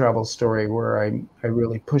time travel story where I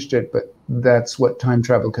really pushed it, but that's what time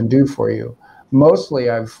travel can do for you. Mostly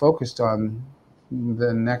I've focused on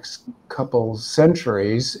the next couple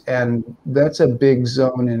centuries, and that's a big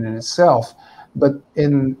zone in itself. But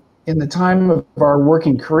in the time of our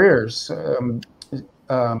working careers,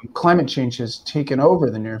 climate change has taken over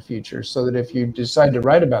the near future, so that if you decide to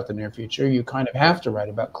write about the near future, you kind of have to write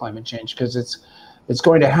about climate change, because it's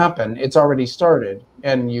going to happen. It's already started,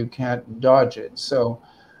 and you can't dodge it. So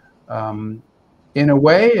in a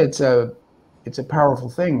way, it's a powerful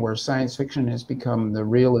thing where science fiction has become the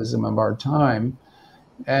realism of our time,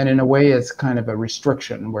 and in a way, it's kind of a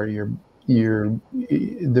restriction where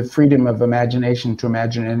the freedom of imagination to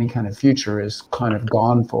imagine any kind of future is kind of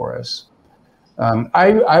gone for us.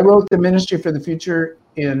 I wrote The Ministry for the Future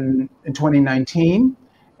in 2019,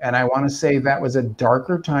 and I want to say that was a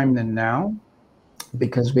darker time than now,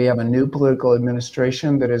 because we have a new political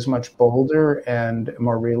administration that is much bolder and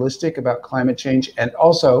more realistic about climate change, and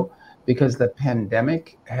also because the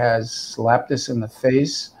pandemic has slapped us in the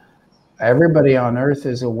face. Everybody on Earth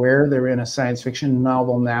is aware they're in a science fiction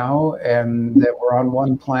novel now, and that we're on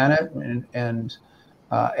one planet, and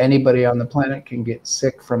anybody on the planet can get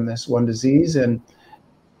sick from this one disease, and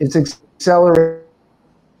it's accelerating.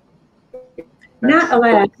 Not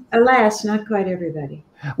alas, not quite everybody.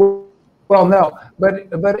 Well, no,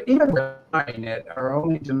 but even denying it are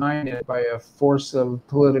only denying it by a force of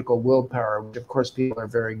political willpower, which of course people are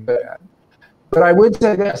very good at. But I would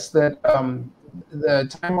say this, that the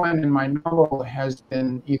timeline in my novel has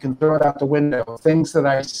been, you can throw it out the window. Things that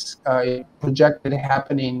I projected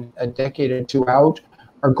happening a decade or two out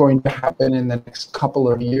are going to happen in the next couple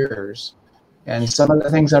of years. And some of the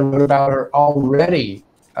things I wrote about are already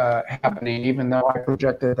happening, even though I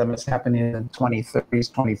projected them as happening in the 2030s,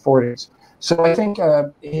 2040s. So I think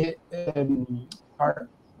our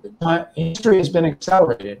history has been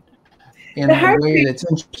accelerated in a way that's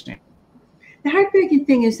interesting. The heartbreaking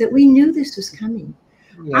thing is that we knew this was coming.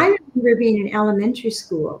 Yeah. I remember being in elementary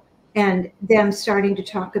school and them starting to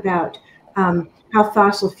talk about how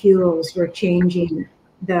fossil fuels were changing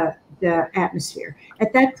the atmosphere.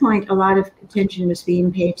 At that point, a lot of attention was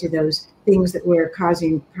being paid to those things that were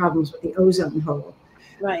causing problems with the ozone hole.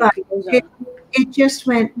 Right. But it just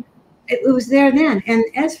went, it was there then. And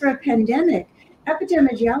as for a pandemic,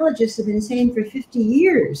 epidemiologists have been saying for 50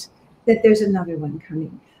 years that there's another one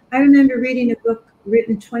coming. I remember reading a book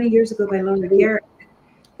written 20 years ago by Laura Garrett,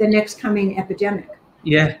 The Next Coming Epidemic.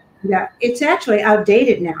 Yeah. Yeah, it's actually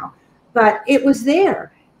outdated now, but it was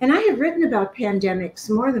there. And I have written about pandemics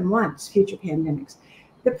more than once, future pandemics.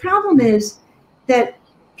 The problem is that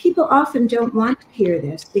people often don't want to hear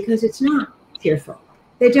this because it's not fearful.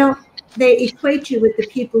 They equate you with the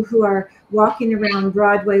people who are walking around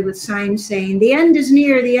Broadway with signs saying, the end is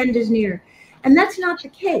near, the end is near. And that's not the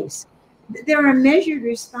case. There are measured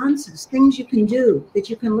responses, things you can do that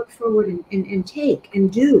you can look forward and take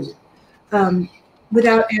and do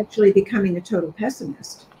without actually becoming a total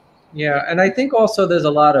pessimist. Yeah, and I think also there's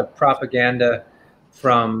a lot of propaganda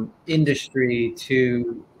from industry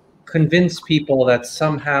to convince people that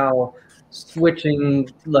somehow switching,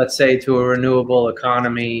 let's say, to a renewable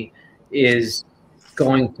economy is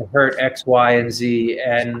going to hurt X, Y, and Z,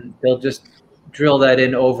 and they'll just drill that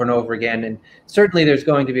in over and over again. And certainly there's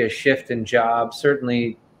going to be a shift in jobs.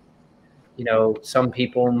 Certainly, you know, some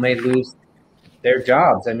people may lose their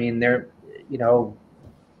jobs. I mean,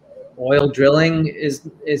 oil drilling is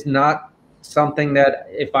not something that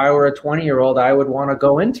if I were a 20-year-old, I would want to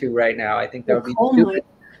go into right now. I think that would be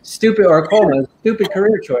stupid, or a coal mine, stupid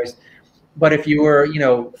career choice. But if you were,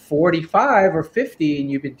 45 or 50 and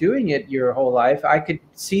you've been doing it your whole life, I could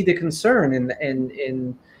see the concern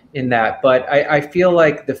in that. But I feel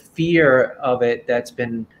like the fear of it that's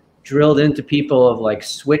been drilled into people of like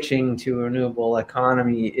switching to a renewable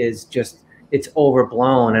economy is just, it's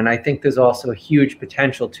overblown. And I think there's also a huge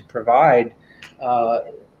potential to provide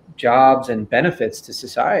jobs and benefits to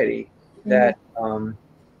society that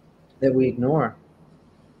that we ignore.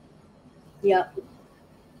 Yeah.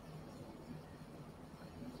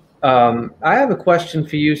 I have a question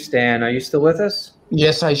for you, Stan. Are you still with us?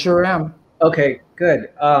 Yes, I sure am. Okay, good.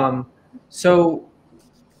 So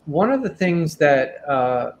one of the things that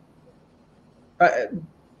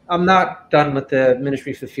I'm not done with the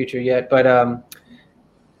Ministry for the Future yet, but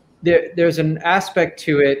there's an aspect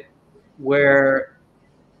to it where,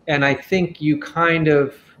 and I think you kind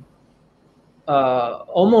of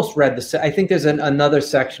almost read I think there's another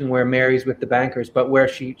section where Mary's with the bankers, but where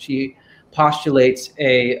she postulates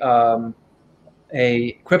a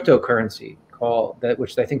cryptocurrency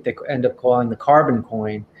which I think they end up calling the carbon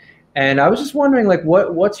coin. And I was just wondering, like,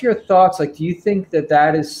 what's your thoughts? Like, do you think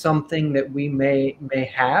that is something that we may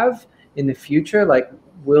have in the future? Like,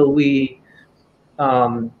 will we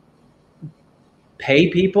pay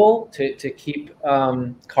people to keep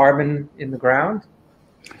carbon in the ground?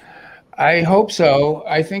 I hope so.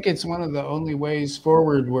 I think it's one of the only ways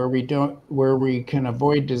forward where we can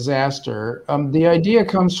avoid disaster. The idea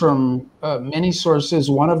comes from many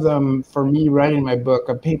sources. One of them, for me, writing my book,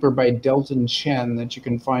 a paper by Delton Chen that you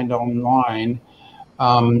can find online,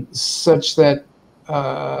 such that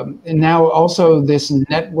and now also this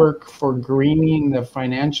network for greening the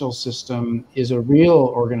financial system is a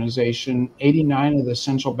real organization. 89 of the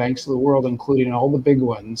central banks of the world, including all the big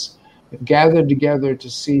ones, have gathered together to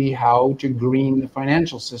see how to green the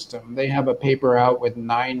financial system. They have a paper out with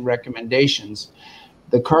 9 recommendations.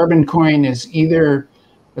 The carbon coin is either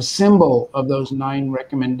a symbol of those 9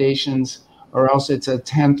 recommendations, or else it's a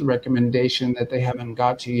 10th recommendation that they haven't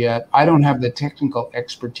got to yet. I don't have the technical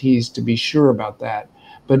expertise to be sure about that.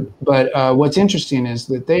 But what's interesting is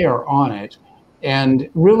that they are on it. And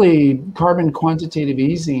really, carbon quantitative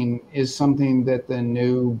easing is something that the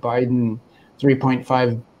new Biden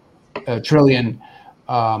 3.5 trillion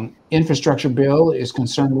infrastructure bill is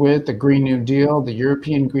concerned with, the Green New Deal, the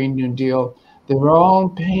European Green New Deal. They're all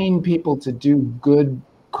paying people to do good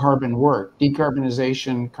carbon work,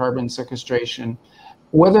 decarbonization, carbon sequestration.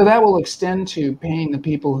 Whether that will extend to paying the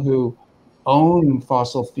people who own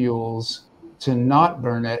fossil fuels to not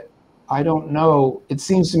burn it, I don't know. It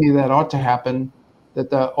seems to me that ought to happen, that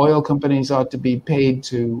the oil companies ought to be paid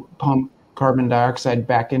to pump carbon dioxide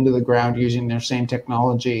back into the ground using their same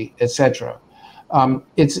technology, etc. I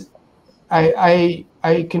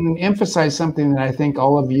can emphasize something that I think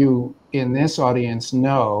all of you in this audience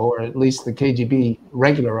know, or at least the KGB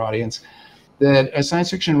regular audience, that a science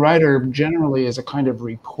fiction writer generally is a kind of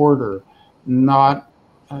reporter, not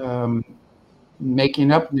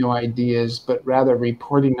making up new ideas, but rather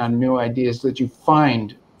reporting on new ideas that you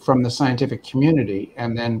find from the scientific community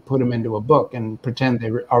and then put them into a book and pretend they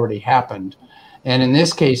already happened. And in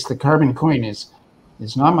this case, the carbon coin is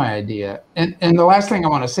It's not my idea. And the last thing I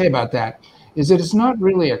want to say about that is that it's not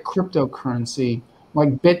really a cryptocurrency like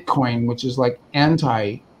Bitcoin, which is like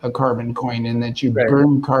anti a carbon coin in that you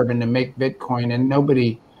burn carbon to make Bitcoin, and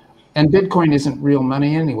Bitcoin isn't real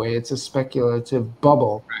money anyway. It's a speculative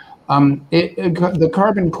bubble. The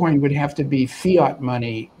carbon coin would have to be fiat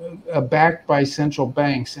money, backed by central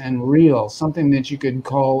banks and real, something that you could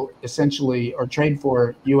call essentially or trade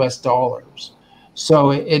for US dollars.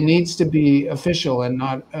 So it needs to be official and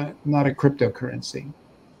not a cryptocurrency.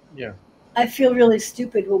 Yeah. I feel really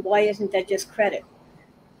stupid. Well, why isn't that just credit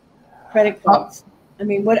cards? I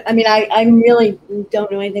really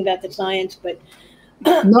don't know anything about the science, but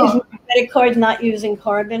is credit cards not using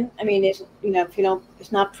carbon? I mean,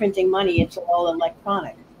 it's not printing money; it's all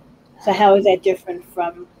electronic. So how is that different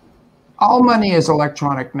from? All money is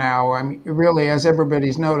electronic now. I mean, really, as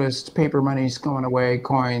everybody's noticed, paper money's going away.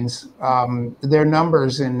 Coins, they're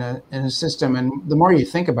numbers in a system, and the more you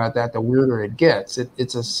think about that, the weirder it gets.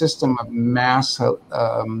 It's a system of mass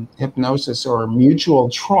hypnosis or mutual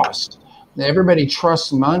trust. Everybody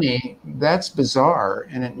trusts money. That's bizarre,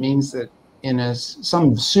 and it means that in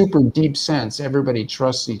some super deep sense, everybody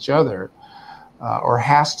trusts each other, or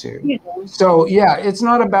has to. Yeah. So yeah, it's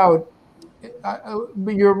not about.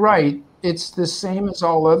 But you're right. It's the same as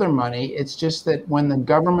all other money. It's just that when the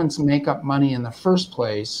governments make up money in the first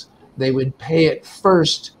place, they would pay it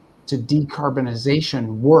first to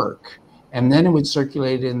decarbonization work, and then it would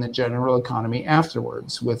circulate in the general economy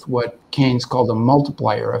afterwards with what Keynes called a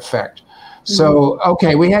multiplier effect. So,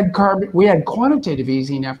 okay, we had quantitative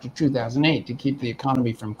easing after 2008 to keep the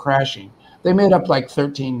economy from crashing. They made up like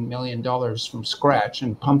 $13 million from scratch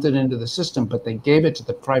and pumped it into the system, but they gave it to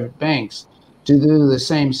the private banks to do the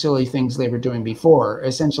same silly things they were doing before,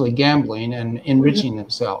 essentially gambling and enriching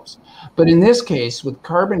themselves. But in this case, with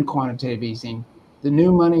carbon quantitative easing, the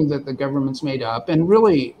new money that the government's made up, and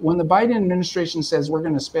really, when the Biden administration says we're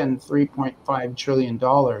going to spend $3.5 trillion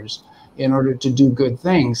in order to do good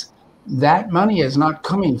things, that money is not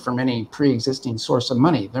coming from any pre-existing source of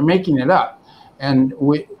money. They're making it up. And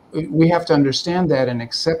we have to understand that and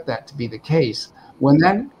accept that to be the case. When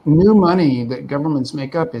that new money that governments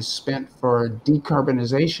make up is spent for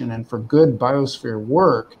decarbonization and for good biosphere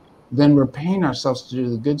work, then we're paying ourselves to do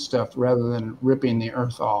the good stuff rather than ripping the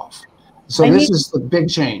earth off. So this is the big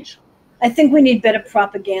change. I think we need better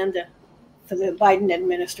propaganda for the Biden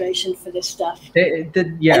administration for this stuff.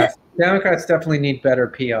 Yes, Democrats definitely need better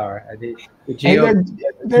PR.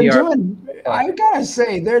 They're doing. I gotta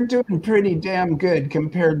say, they're doing pretty damn good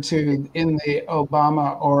compared to in the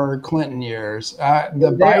Obama or Clinton years.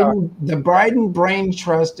 The Biden brain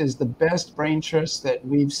trust is the best brain trust that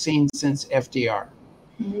we've seen since FDR.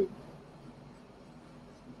 Mm-hmm.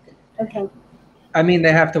 Okay. I mean,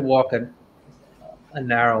 they have to walk a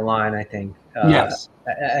narrow line, I think. Yes.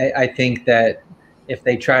 I think that if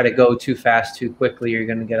they try to go too fast, too quickly, you're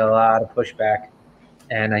going to get a lot of pushback.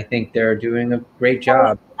 And I think they're doing a great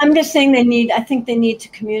job. I'm just saying I think they need to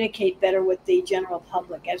communicate better with the general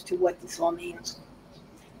public as to what this all means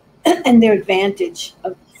and their advantage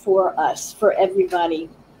for us, for everybody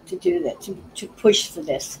to do that, to push for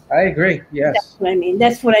this. I agree. Yes.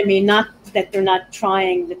 That's what I mean. Not that they're not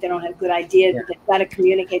trying, that they don't have good ideas, but they've got to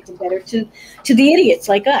communicate them better to the idiots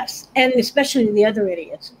like us, and especially the other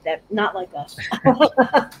idiots that not like us.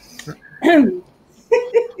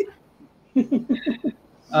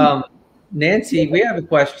 Nancy, we have a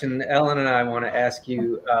question. Ellen and I want to ask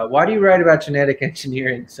you, why do you write about genetic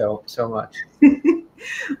engineering so much?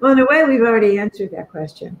 Well, in a way, we've already answered that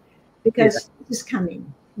question, because this is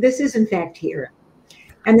coming. This is, in fact, here.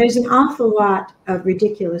 And there's an awful lot of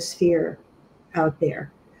ridiculous fear out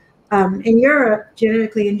there. In Europe,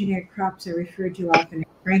 genetically engineered crops are referred to often as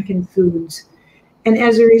Frankenfoods. And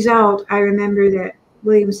as a result, I remember that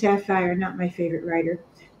William Safire, not my favorite writer,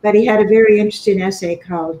 but he had a very interesting essay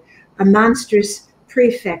called "A Monstrous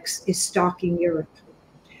Prefix is Stalking Europe."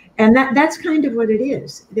 And that's kind of what it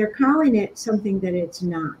is. They're calling it something that it's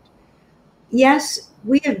not. Yes,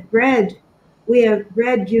 we have bred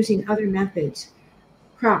using other methods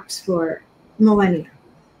crops for millennia.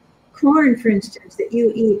 Corn, for instance, that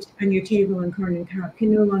you eat on your table on Corn and Cob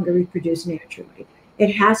can no longer reproduce naturally.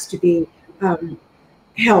 It has to be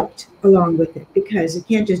helped along with it, because it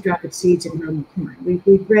can't just drop its seeds and grow more corn.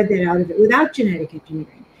 We've bred that out of it without genetic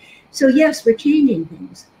engineering. So yes, we're changing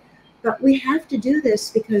things, but we have to do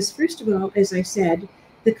this because, first of all, as I said,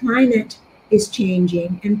 the climate is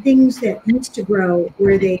changing, and things that used to grow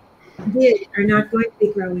where they did are not going to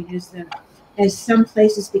be growing as some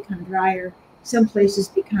places become drier, some places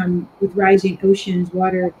become, with rising oceans,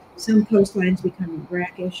 water, some coastlines become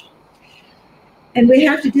brackish. And we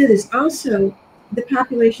have to do this. Also, the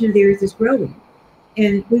population of the Earth is growing,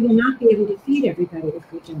 and we will not be able to feed everybody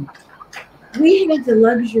if we don't. We have the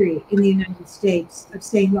luxury in the United States of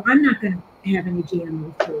saying, well, I'm not going to have any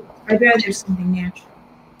GMO food. I'd rather have something natural.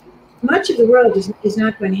 Much of the world is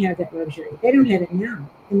not going to have that luxury. They don't have it now,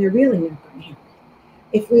 and they're really not going to have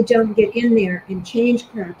it. If we don't get in there and change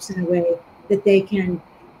crops in a way that they can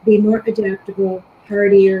be more adaptable,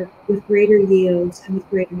 hardier, with greater yields, and with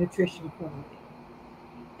greater nutrition quality.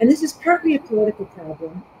 And this is partly a political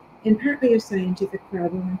problem, and partly a scientific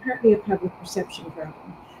problem, and partly a public perception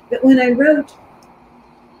problem. But when I wrote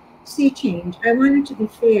Sea Change, I wanted to be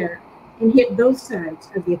fair and hit both sides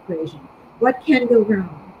of the equation. What can go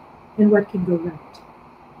wrong and what can go right?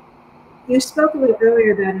 You spoke a little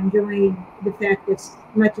earlier about enjoying the fact that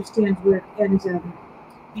much of Stan's work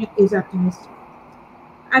is optimistic.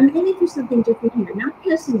 I'm aiming for something different here, not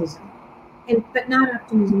pessimism, but not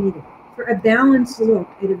optimism either. For a balanced look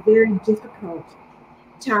at a very difficult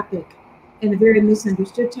topic and a very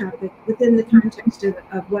misunderstood topic within the context of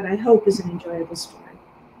what I hope is an enjoyable story.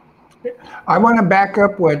 I want to back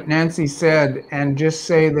up what Nancy said and just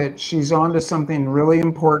say that she's onto something really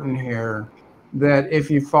important here, that if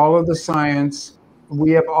you follow the science,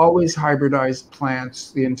 we have always hybridized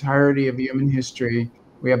plants the entirety of human history.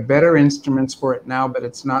 We have better instruments for it now, but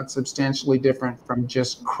it's not substantially different from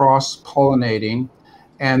just cross-pollinating.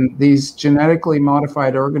 And these genetically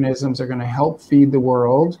modified organisms are going to help feed the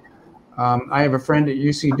world. I have a friend at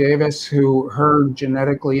UC Davis who her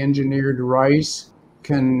genetically engineered rice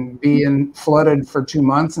can be flooded for 2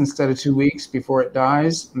 months instead of 2 weeks before it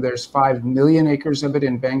dies. There's 5 million acres of it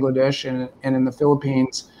in Bangladesh and in the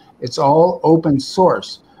Philippines. It's all open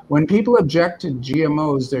source. When people object to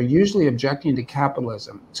GMOs, they're usually objecting to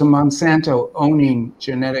capitalism, to Monsanto owning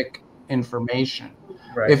genetic information.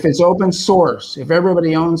 Right. If it's open source, if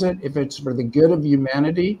everybody owns it, if it's for the good of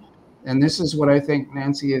humanity, and this is what I think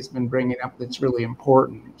Nancy has been bringing up that's really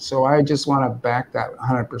important. So I just want to back that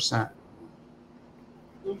 100%.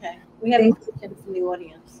 Okay. We have a question from the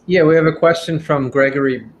audience. Yeah, we have a question from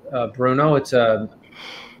Gregory Bruno. It's 2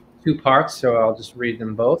 parts, so I'll just read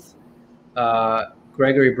them both.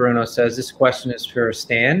 Gregory Bruno says, this question is for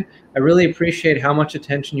Stan. I really appreciate how much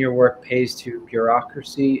attention your work pays to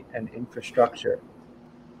bureaucracy and infrastructure.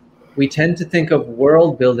 We tend to think of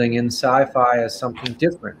world building in sci-fi as something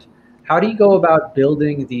different. How do you go about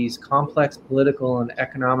building these complex political and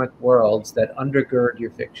economic worlds that undergird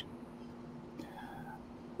your fiction?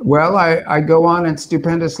 Well, I go on at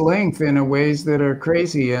stupendous length in ways that are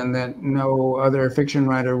crazy and that no other fiction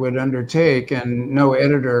writer would undertake and no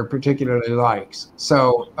editor particularly likes.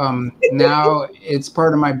 So now it's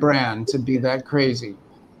part of my brand to be that crazy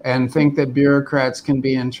and think that bureaucrats can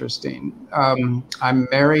be interesting. I'm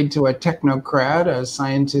married to a technocrat, a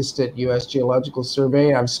scientist at U.S. Geological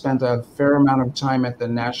Survey. I've spent a fair amount of time at the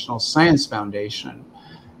National Science Foundation.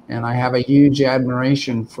 And I have a huge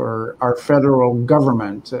admiration for our federal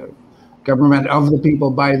government, government of the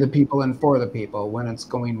people, by the people, and for the people when it's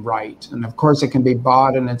going right. And of course, it can be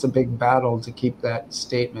bought, and it's a big battle to keep that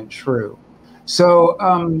statement true. So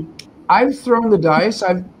I've thrown the dice.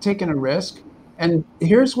 I've taken a risk. And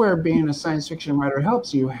here's where being a science fiction writer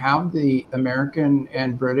helps. You have the American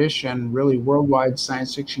and British and really worldwide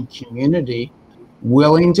science fiction community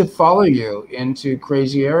willing to follow you into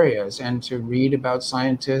crazy areas and to read about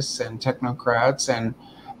scientists and technocrats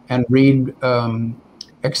and read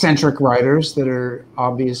eccentric writers that are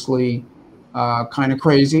obviously kind of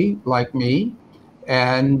crazy like me,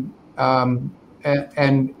 and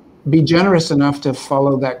be generous enough to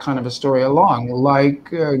follow that kind of a story along, like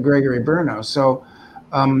Gregory Bruno. So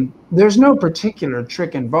there's no particular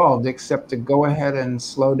trick involved except to go ahead and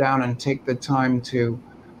slow down and take the time to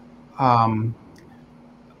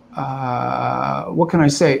what can I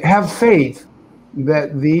say? Have faith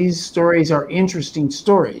that these stories are interesting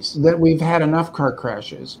stories, that we've had enough car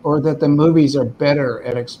crashes, or that the movies are better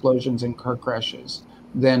at explosions and car crashes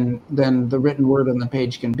than the written word on the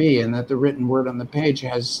page can be, and that the written word on the page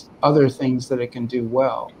has other things that it can do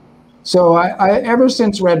well. So I ever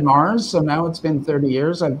since Red Mars, so now it's been 30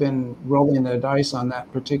 years, I've been rolling the dice on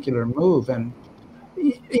that particular move. And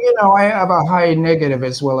you know, I have a high negative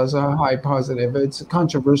as well as a high positive. It's a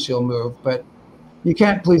controversial move, but you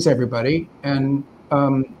can't please everybody. And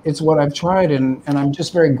it's what I've tried. And I'm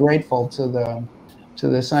just very grateful to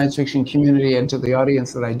the science fiction community and to the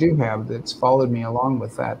audience that I do have that's followed me along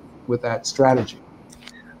with that strategy.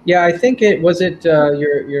 Yeah, I think it was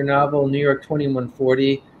your novel, New York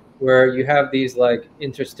 2140, where you have these like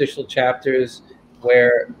interstitial chapters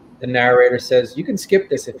where the narrator says, "You can skip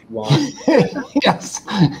this if you want." Yes,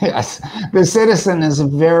 yes. The Citizen is a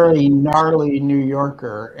very gnarly New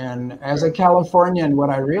Yorker, and as a Californian, what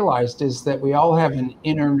I realized is that we all have an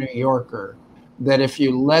inner New Yorker. That if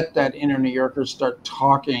you let that inner New Yorker start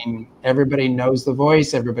talking, everybody knows the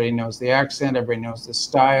voice, everybody knows the accent, everybody knows the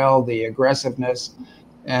style, the aggressiveness.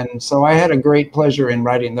 And so I had a great pleasure in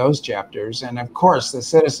writing those chapters. And of course, The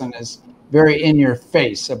Citizen is very in your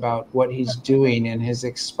face about what he's doing in his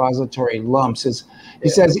expository lumps. He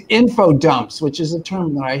says info dumps, which is a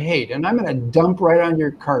term that I hate. And I'm going to dump right on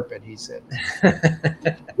your carpet, he said.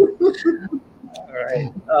 All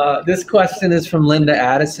right. This question is from Linda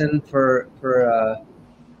Addison for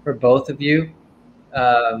both of you.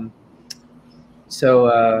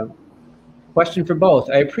 Question for both.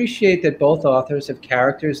 I appreciate that both authors have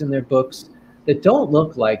characters in their books that don't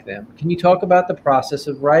look like them. Can you talk about the process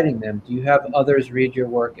of writing them? Do you have others read your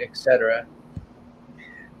work, etc.?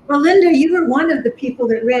 Well, Linda, you were one of the people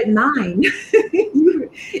that read mine.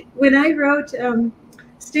 When I wrote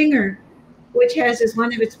Stinger, which has as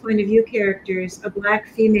one of its point of view characters a Black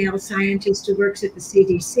female scientist who works at the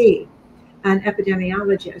CDC, an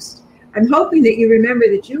epidemiologist. I'm hoping that you remember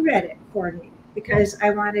that you read it for me, because I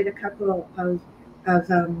wanted a couple of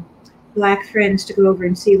Black friends to go over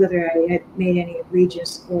and see whether I had made any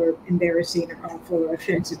egregious or embarrassing or awful or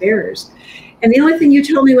offensive errors. And the only thing you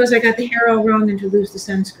told me was I got the hair all wrong and to lose the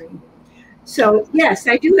sunscreen. So yes,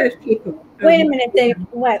 I do have people. Wait a minute, Dave.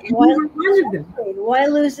 What? Why, one of them. Why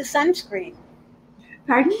lose the sunscreen?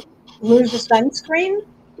 Pardon? Lose the sunscreen?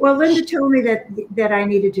 Well, Linda told me that I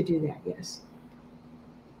needed to do that, yes.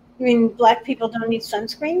 You mean Black people don't need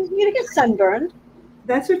sunscreen? You're going to get sunburned.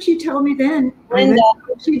 That's what she told me then. Linda. That's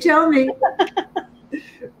what she told me.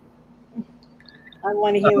 I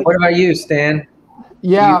want to hear What about you, Stan?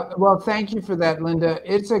 Yeah, well, thank you for that, Linda.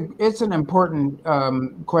 It's an important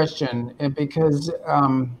question because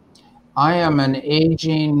I am an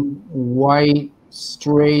aging white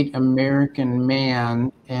straight American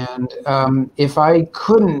man, and if I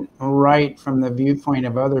couldn't write from the viewpoint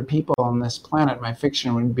of other people on this planet, my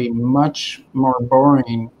fiction would be much more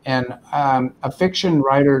boring. And a fiction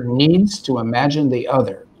writer needs to imagine the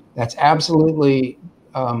other. That's absolutely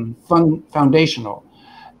foundational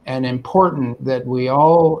and important, that we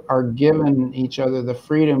all are given each other the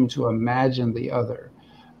freedom to imagine the other.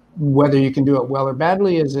 Whether you can do it well or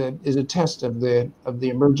badly is a test of the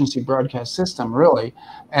emergency broadcast system, really.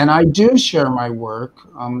 And I do share my work.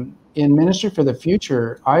 In Ministry for the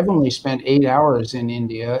Future, I've only spent 8 hours in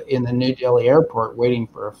India in the New Delhi airport waiting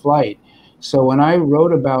for a flight. So when I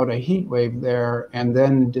wrote about a heat wave there and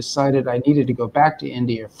then decided I needed to go back to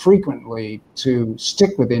India frequently to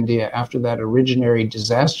stick with India after that originary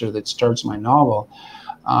disaster that starts my novel,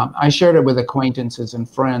 I shared it with acquaintances and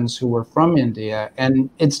friends who were from India. And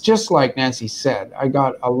it's just like Nancy said, I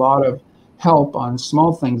got a lot of help on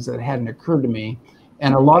small things that hadn't occurred to me,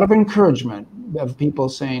 and a lot of encouragement of people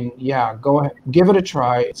saying, yeah, go ahead, give it a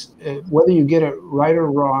try. Whether you get it right or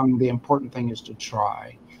wrong, the important thing is to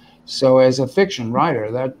try. So as a fiction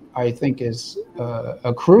writer, that I think is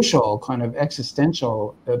a crucial kind of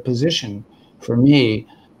existential position for me.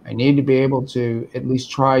 I need to be able to at least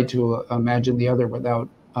try to imagine the other without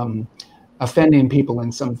offending people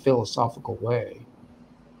in some philosophical way.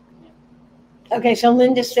 Okay, so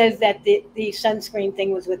Linda says that the sunscreen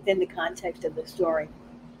thing was within the context of the story.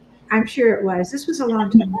 I'm sure it was. This was a long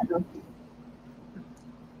time ago.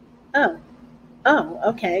 Oh,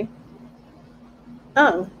 okay.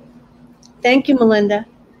 Oh, thank you, Melinda.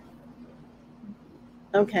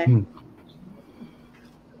 Okay.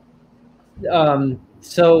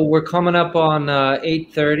 So we're coming up on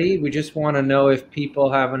 8:30. We just want to know if people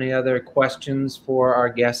have any other questions for our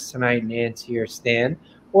guests tonight, Nancy or Stan,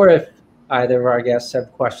 or if either of our guests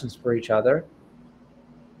have questions for each other.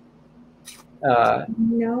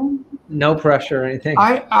 No pressure or anything.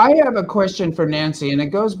 I have a question for Nancy, and it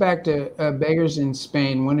goes back to Beggars in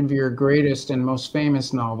Spain, one of your greatest and most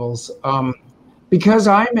famous novels. Because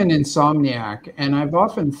I'm an insomniac, and I've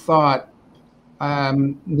often thought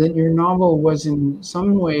that your novel was in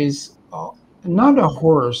some ways not a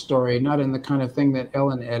horror story, not in the kind of thing that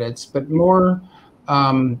Ellen edits, but more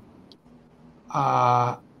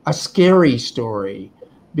a scary story,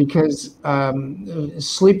 because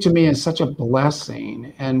sleep to me is such a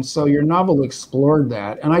blessing. And so your novel explored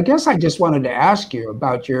that. And I guess I just wanted to ask you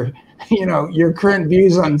about your current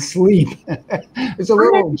views on sleep. It's a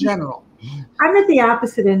little general. I'm at the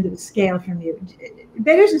opposite end of the scale from you.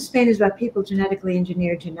 Beggars in Spain is about people genetically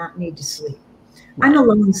engineered to not need to sleep. I'm a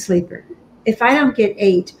lone sleeper. If I don't get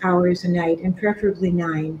 8 hours a night, and preferably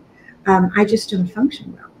 9, I just don't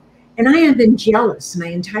function well. And I have been jealous my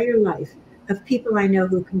entire life of people I know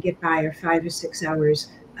who can get by or 5 or 6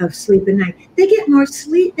 hours of sleep a night. They get more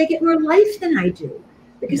sleep, they get more life than I do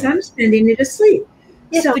because I'm spending it asleep.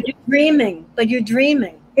 Yes, So but you're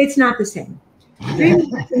dreaming. it's not the same.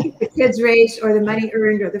 Dreaming is the kids race or the money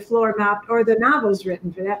earned or the floor mopped or the novels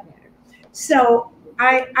written for that matter. So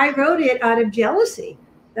I wrote it out of jealousy.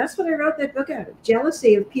 That's what I wrote that book out of.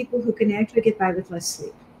 Jealousy of people who can actually get by with less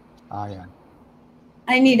sleep. Oh, yeah.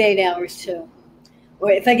 I need 8 hours too. Or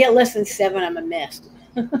if I get less than 7, I'm a mess.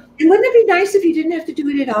 And wouldn't it be nice if you didn't have to do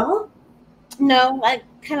it at all? No, I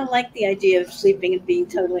kind of like the idea of sleeping and being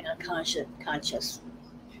totally unconscious.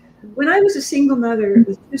 When I was a single mother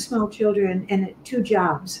with 2 small children and 2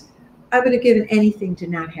 jobs, I would have given anything to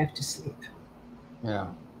not have to sleep. Yeah.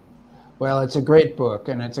 Well, it's a great book,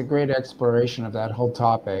 and it's a great exploration of that whole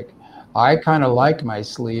topic. I kind of like my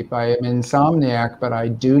sleep. I am insomniac, but I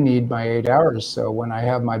do need my 8 hours. So when I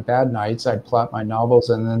have my bad nights, I plot my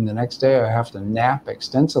novels, and then the next day I have to nap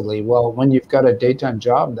extensively. Well, when you've got a daytime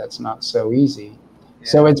job, that's not so easy. Yeah.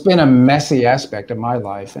 So it's been a messy aspect of my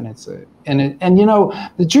life, and and you know,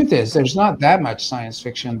 the truth is, there's not that much science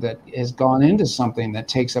fiction that has gone into something that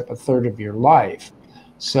takes up a third of your life.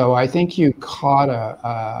 So I think you caught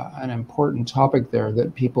an important topic there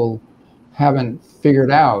that people haven't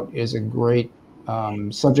figured out is a great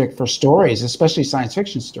subject for stories, especially science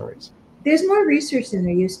fiction stories. There's more research than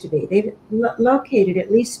there used to be. They've located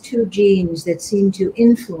at least 2 genes that seem to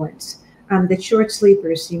influence that short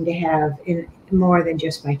sleepers seem to have in more than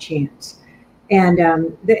just by chance. And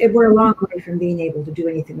we're a long way from being able to do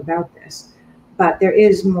anything about this. But there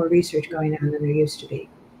is more research going on than there used to be.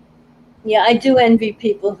 Yeah, I do envy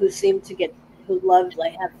people who love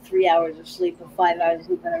like have 3 hours of sleep or 5 hours of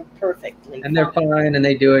sleep and are perfectly and they're fine and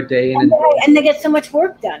they do a day and they get so much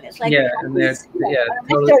work done. It's like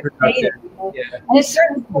totally productive, you know? Yeah. At a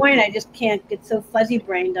certain point, I just can't get so fuzzy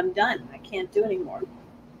brained. I'm done. I can't do anymore.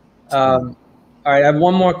 All right, I have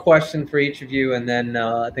one more question for each of you, and then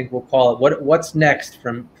I think we'll call it. What's next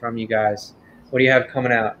from you guys? What do you have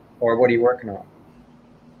coming out, or what are you working on?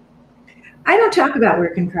 I don't talk about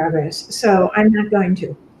work in progress, so I'm not going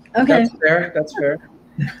to. Okay. That's fair.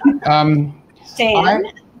 Stan?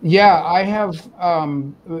 I have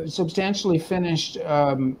substantially finished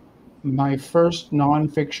my first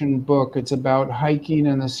nonfiction book. It's about hiking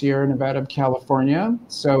in the Sierra Nevada of California.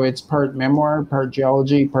 So it's part memoir, part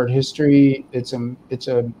geology, part history. It's a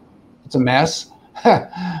mess.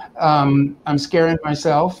 I'm scaring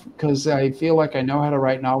myself because I feel like I know how to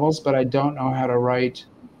write novels, but I don't know how to write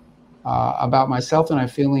about myself, and I'm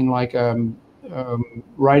feeling like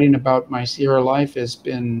writing about my Sierra life has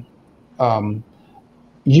been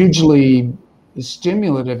hugely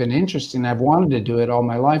stimulative and interesting. I've wanted to do it all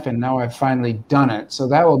my life, and now I've finally done it. So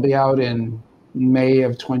that will be out in May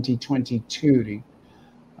of 2022.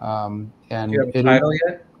 And do you have a title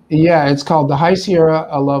yet? Yeah, it's called The High Sierra: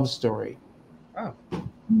 A Love Story. Oh,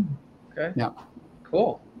 okay. Yeah.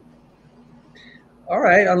 Cool. All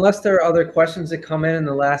right. Unless there are other questions that come in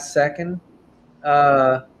the last second.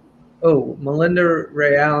 Melinda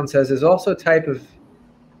Ray Allen says there's also a type of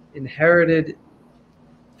inherited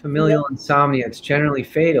familial insomnia. It's generally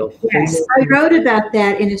fatal. Yes, I wrote about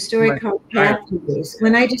that in a story called Pathways.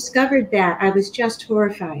 When I discovered that, I was just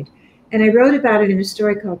horrified. And I wrote about it in a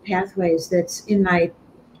story called Pathways that's in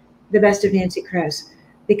The Best of Nancy Kress,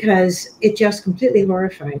 because it just completely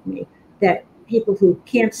horrified me that people who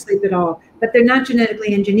can't sleep at all, but they're not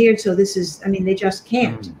genetically engineered, so they just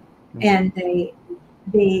can't. And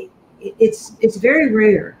it's very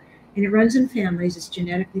rare, and it runs in families. It's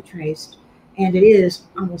genetically traced, and it is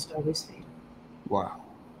almost always fatal. Wow.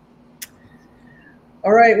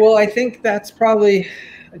 All right. Well, I think that's probably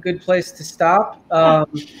a good place to stop. I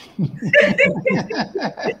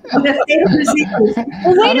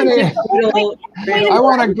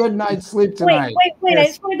want a good night's sleep tonight. Wait. I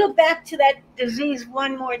just want to go back to that disease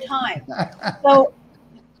one more time. So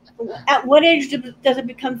at what age does it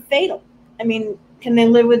become fatal? I mean, can they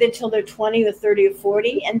live with it till they're 20 or 30 or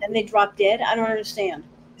 40 and then they drop dead? I don't understand.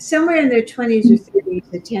 Somewhere in their 20s or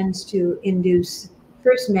 30s, it tends to induce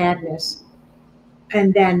first madness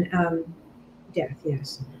and then death,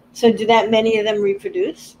 yes. So do that many of them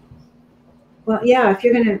reproduce? Well, yeah, if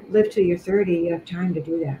you're going to live till you're 30, you have time to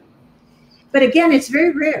do that. But again, it's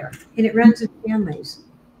very rare, and it runs in families.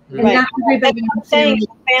 And right. Not everybody I'm saying the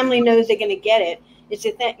family knows they're going to get it. It's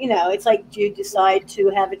it's like, do you decide to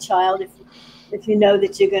have a child if you know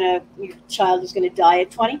that your child is going to die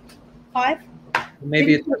at 25?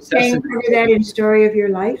 Maybe it's obsessive. That in Story of Your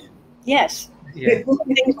Life? Yes. Yeah.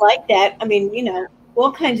 Things like that. I mean,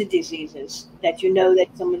 all kinds of diseases that that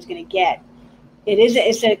someone's going to get. It is.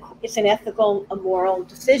 It's an ethical, a moral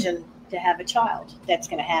decision to have a child that's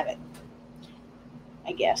going to have it.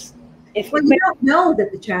 I guess. Well, you don't know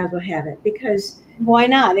that the child will have it because. Why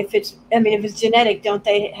not? If it's genetic, don't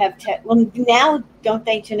they have now? Don't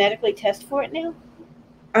they genetically test for it now?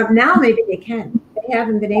 Now maybe they can. They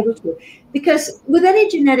haven't been able to, because with any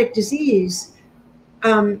genetic disease,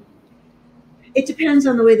 it depends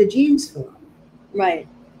on the way the genes fall. Right.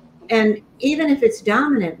 And even if it's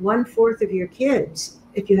dominant, 1/4 of your kids,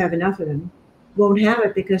 if you have enough of them, won't have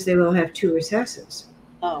it because they will have 2 recessives.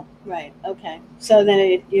 Oh, right. Okay. So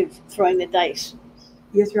then you're throwing the dice.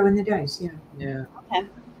 You're throwing the dice, yeah. Yeah. Okay.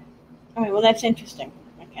 All right. Well, that's interesting.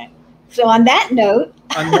 Okay. So on that note.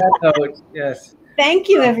 Yes. Thank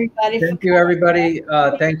you, everybody. Thank you, everybody.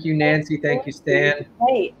 Thank you, Nancy. Thank you, Stan.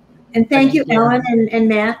 Great. And thank you, Ellen and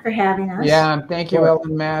Matt, for having us. Yeah, thank you,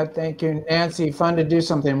 Ellen, Matt. Thank you, Nancy. Fun to do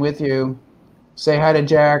something with you. Say hi to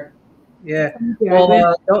Jack. Yeah.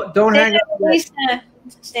 Well, don't hang up yet,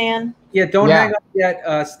 Stan. Yeah, don't hang up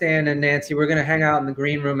yet, Stan and Nancy. We're going to hang out in the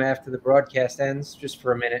green room after the broadcast ends, just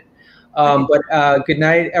for a minute. But good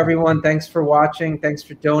night, everyone. Thanks for watching. Thanks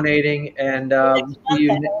for donating, and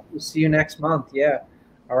we'll see you next month. Yeah.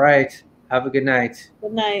 All right. Have a good night.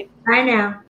 Good night. Bye now.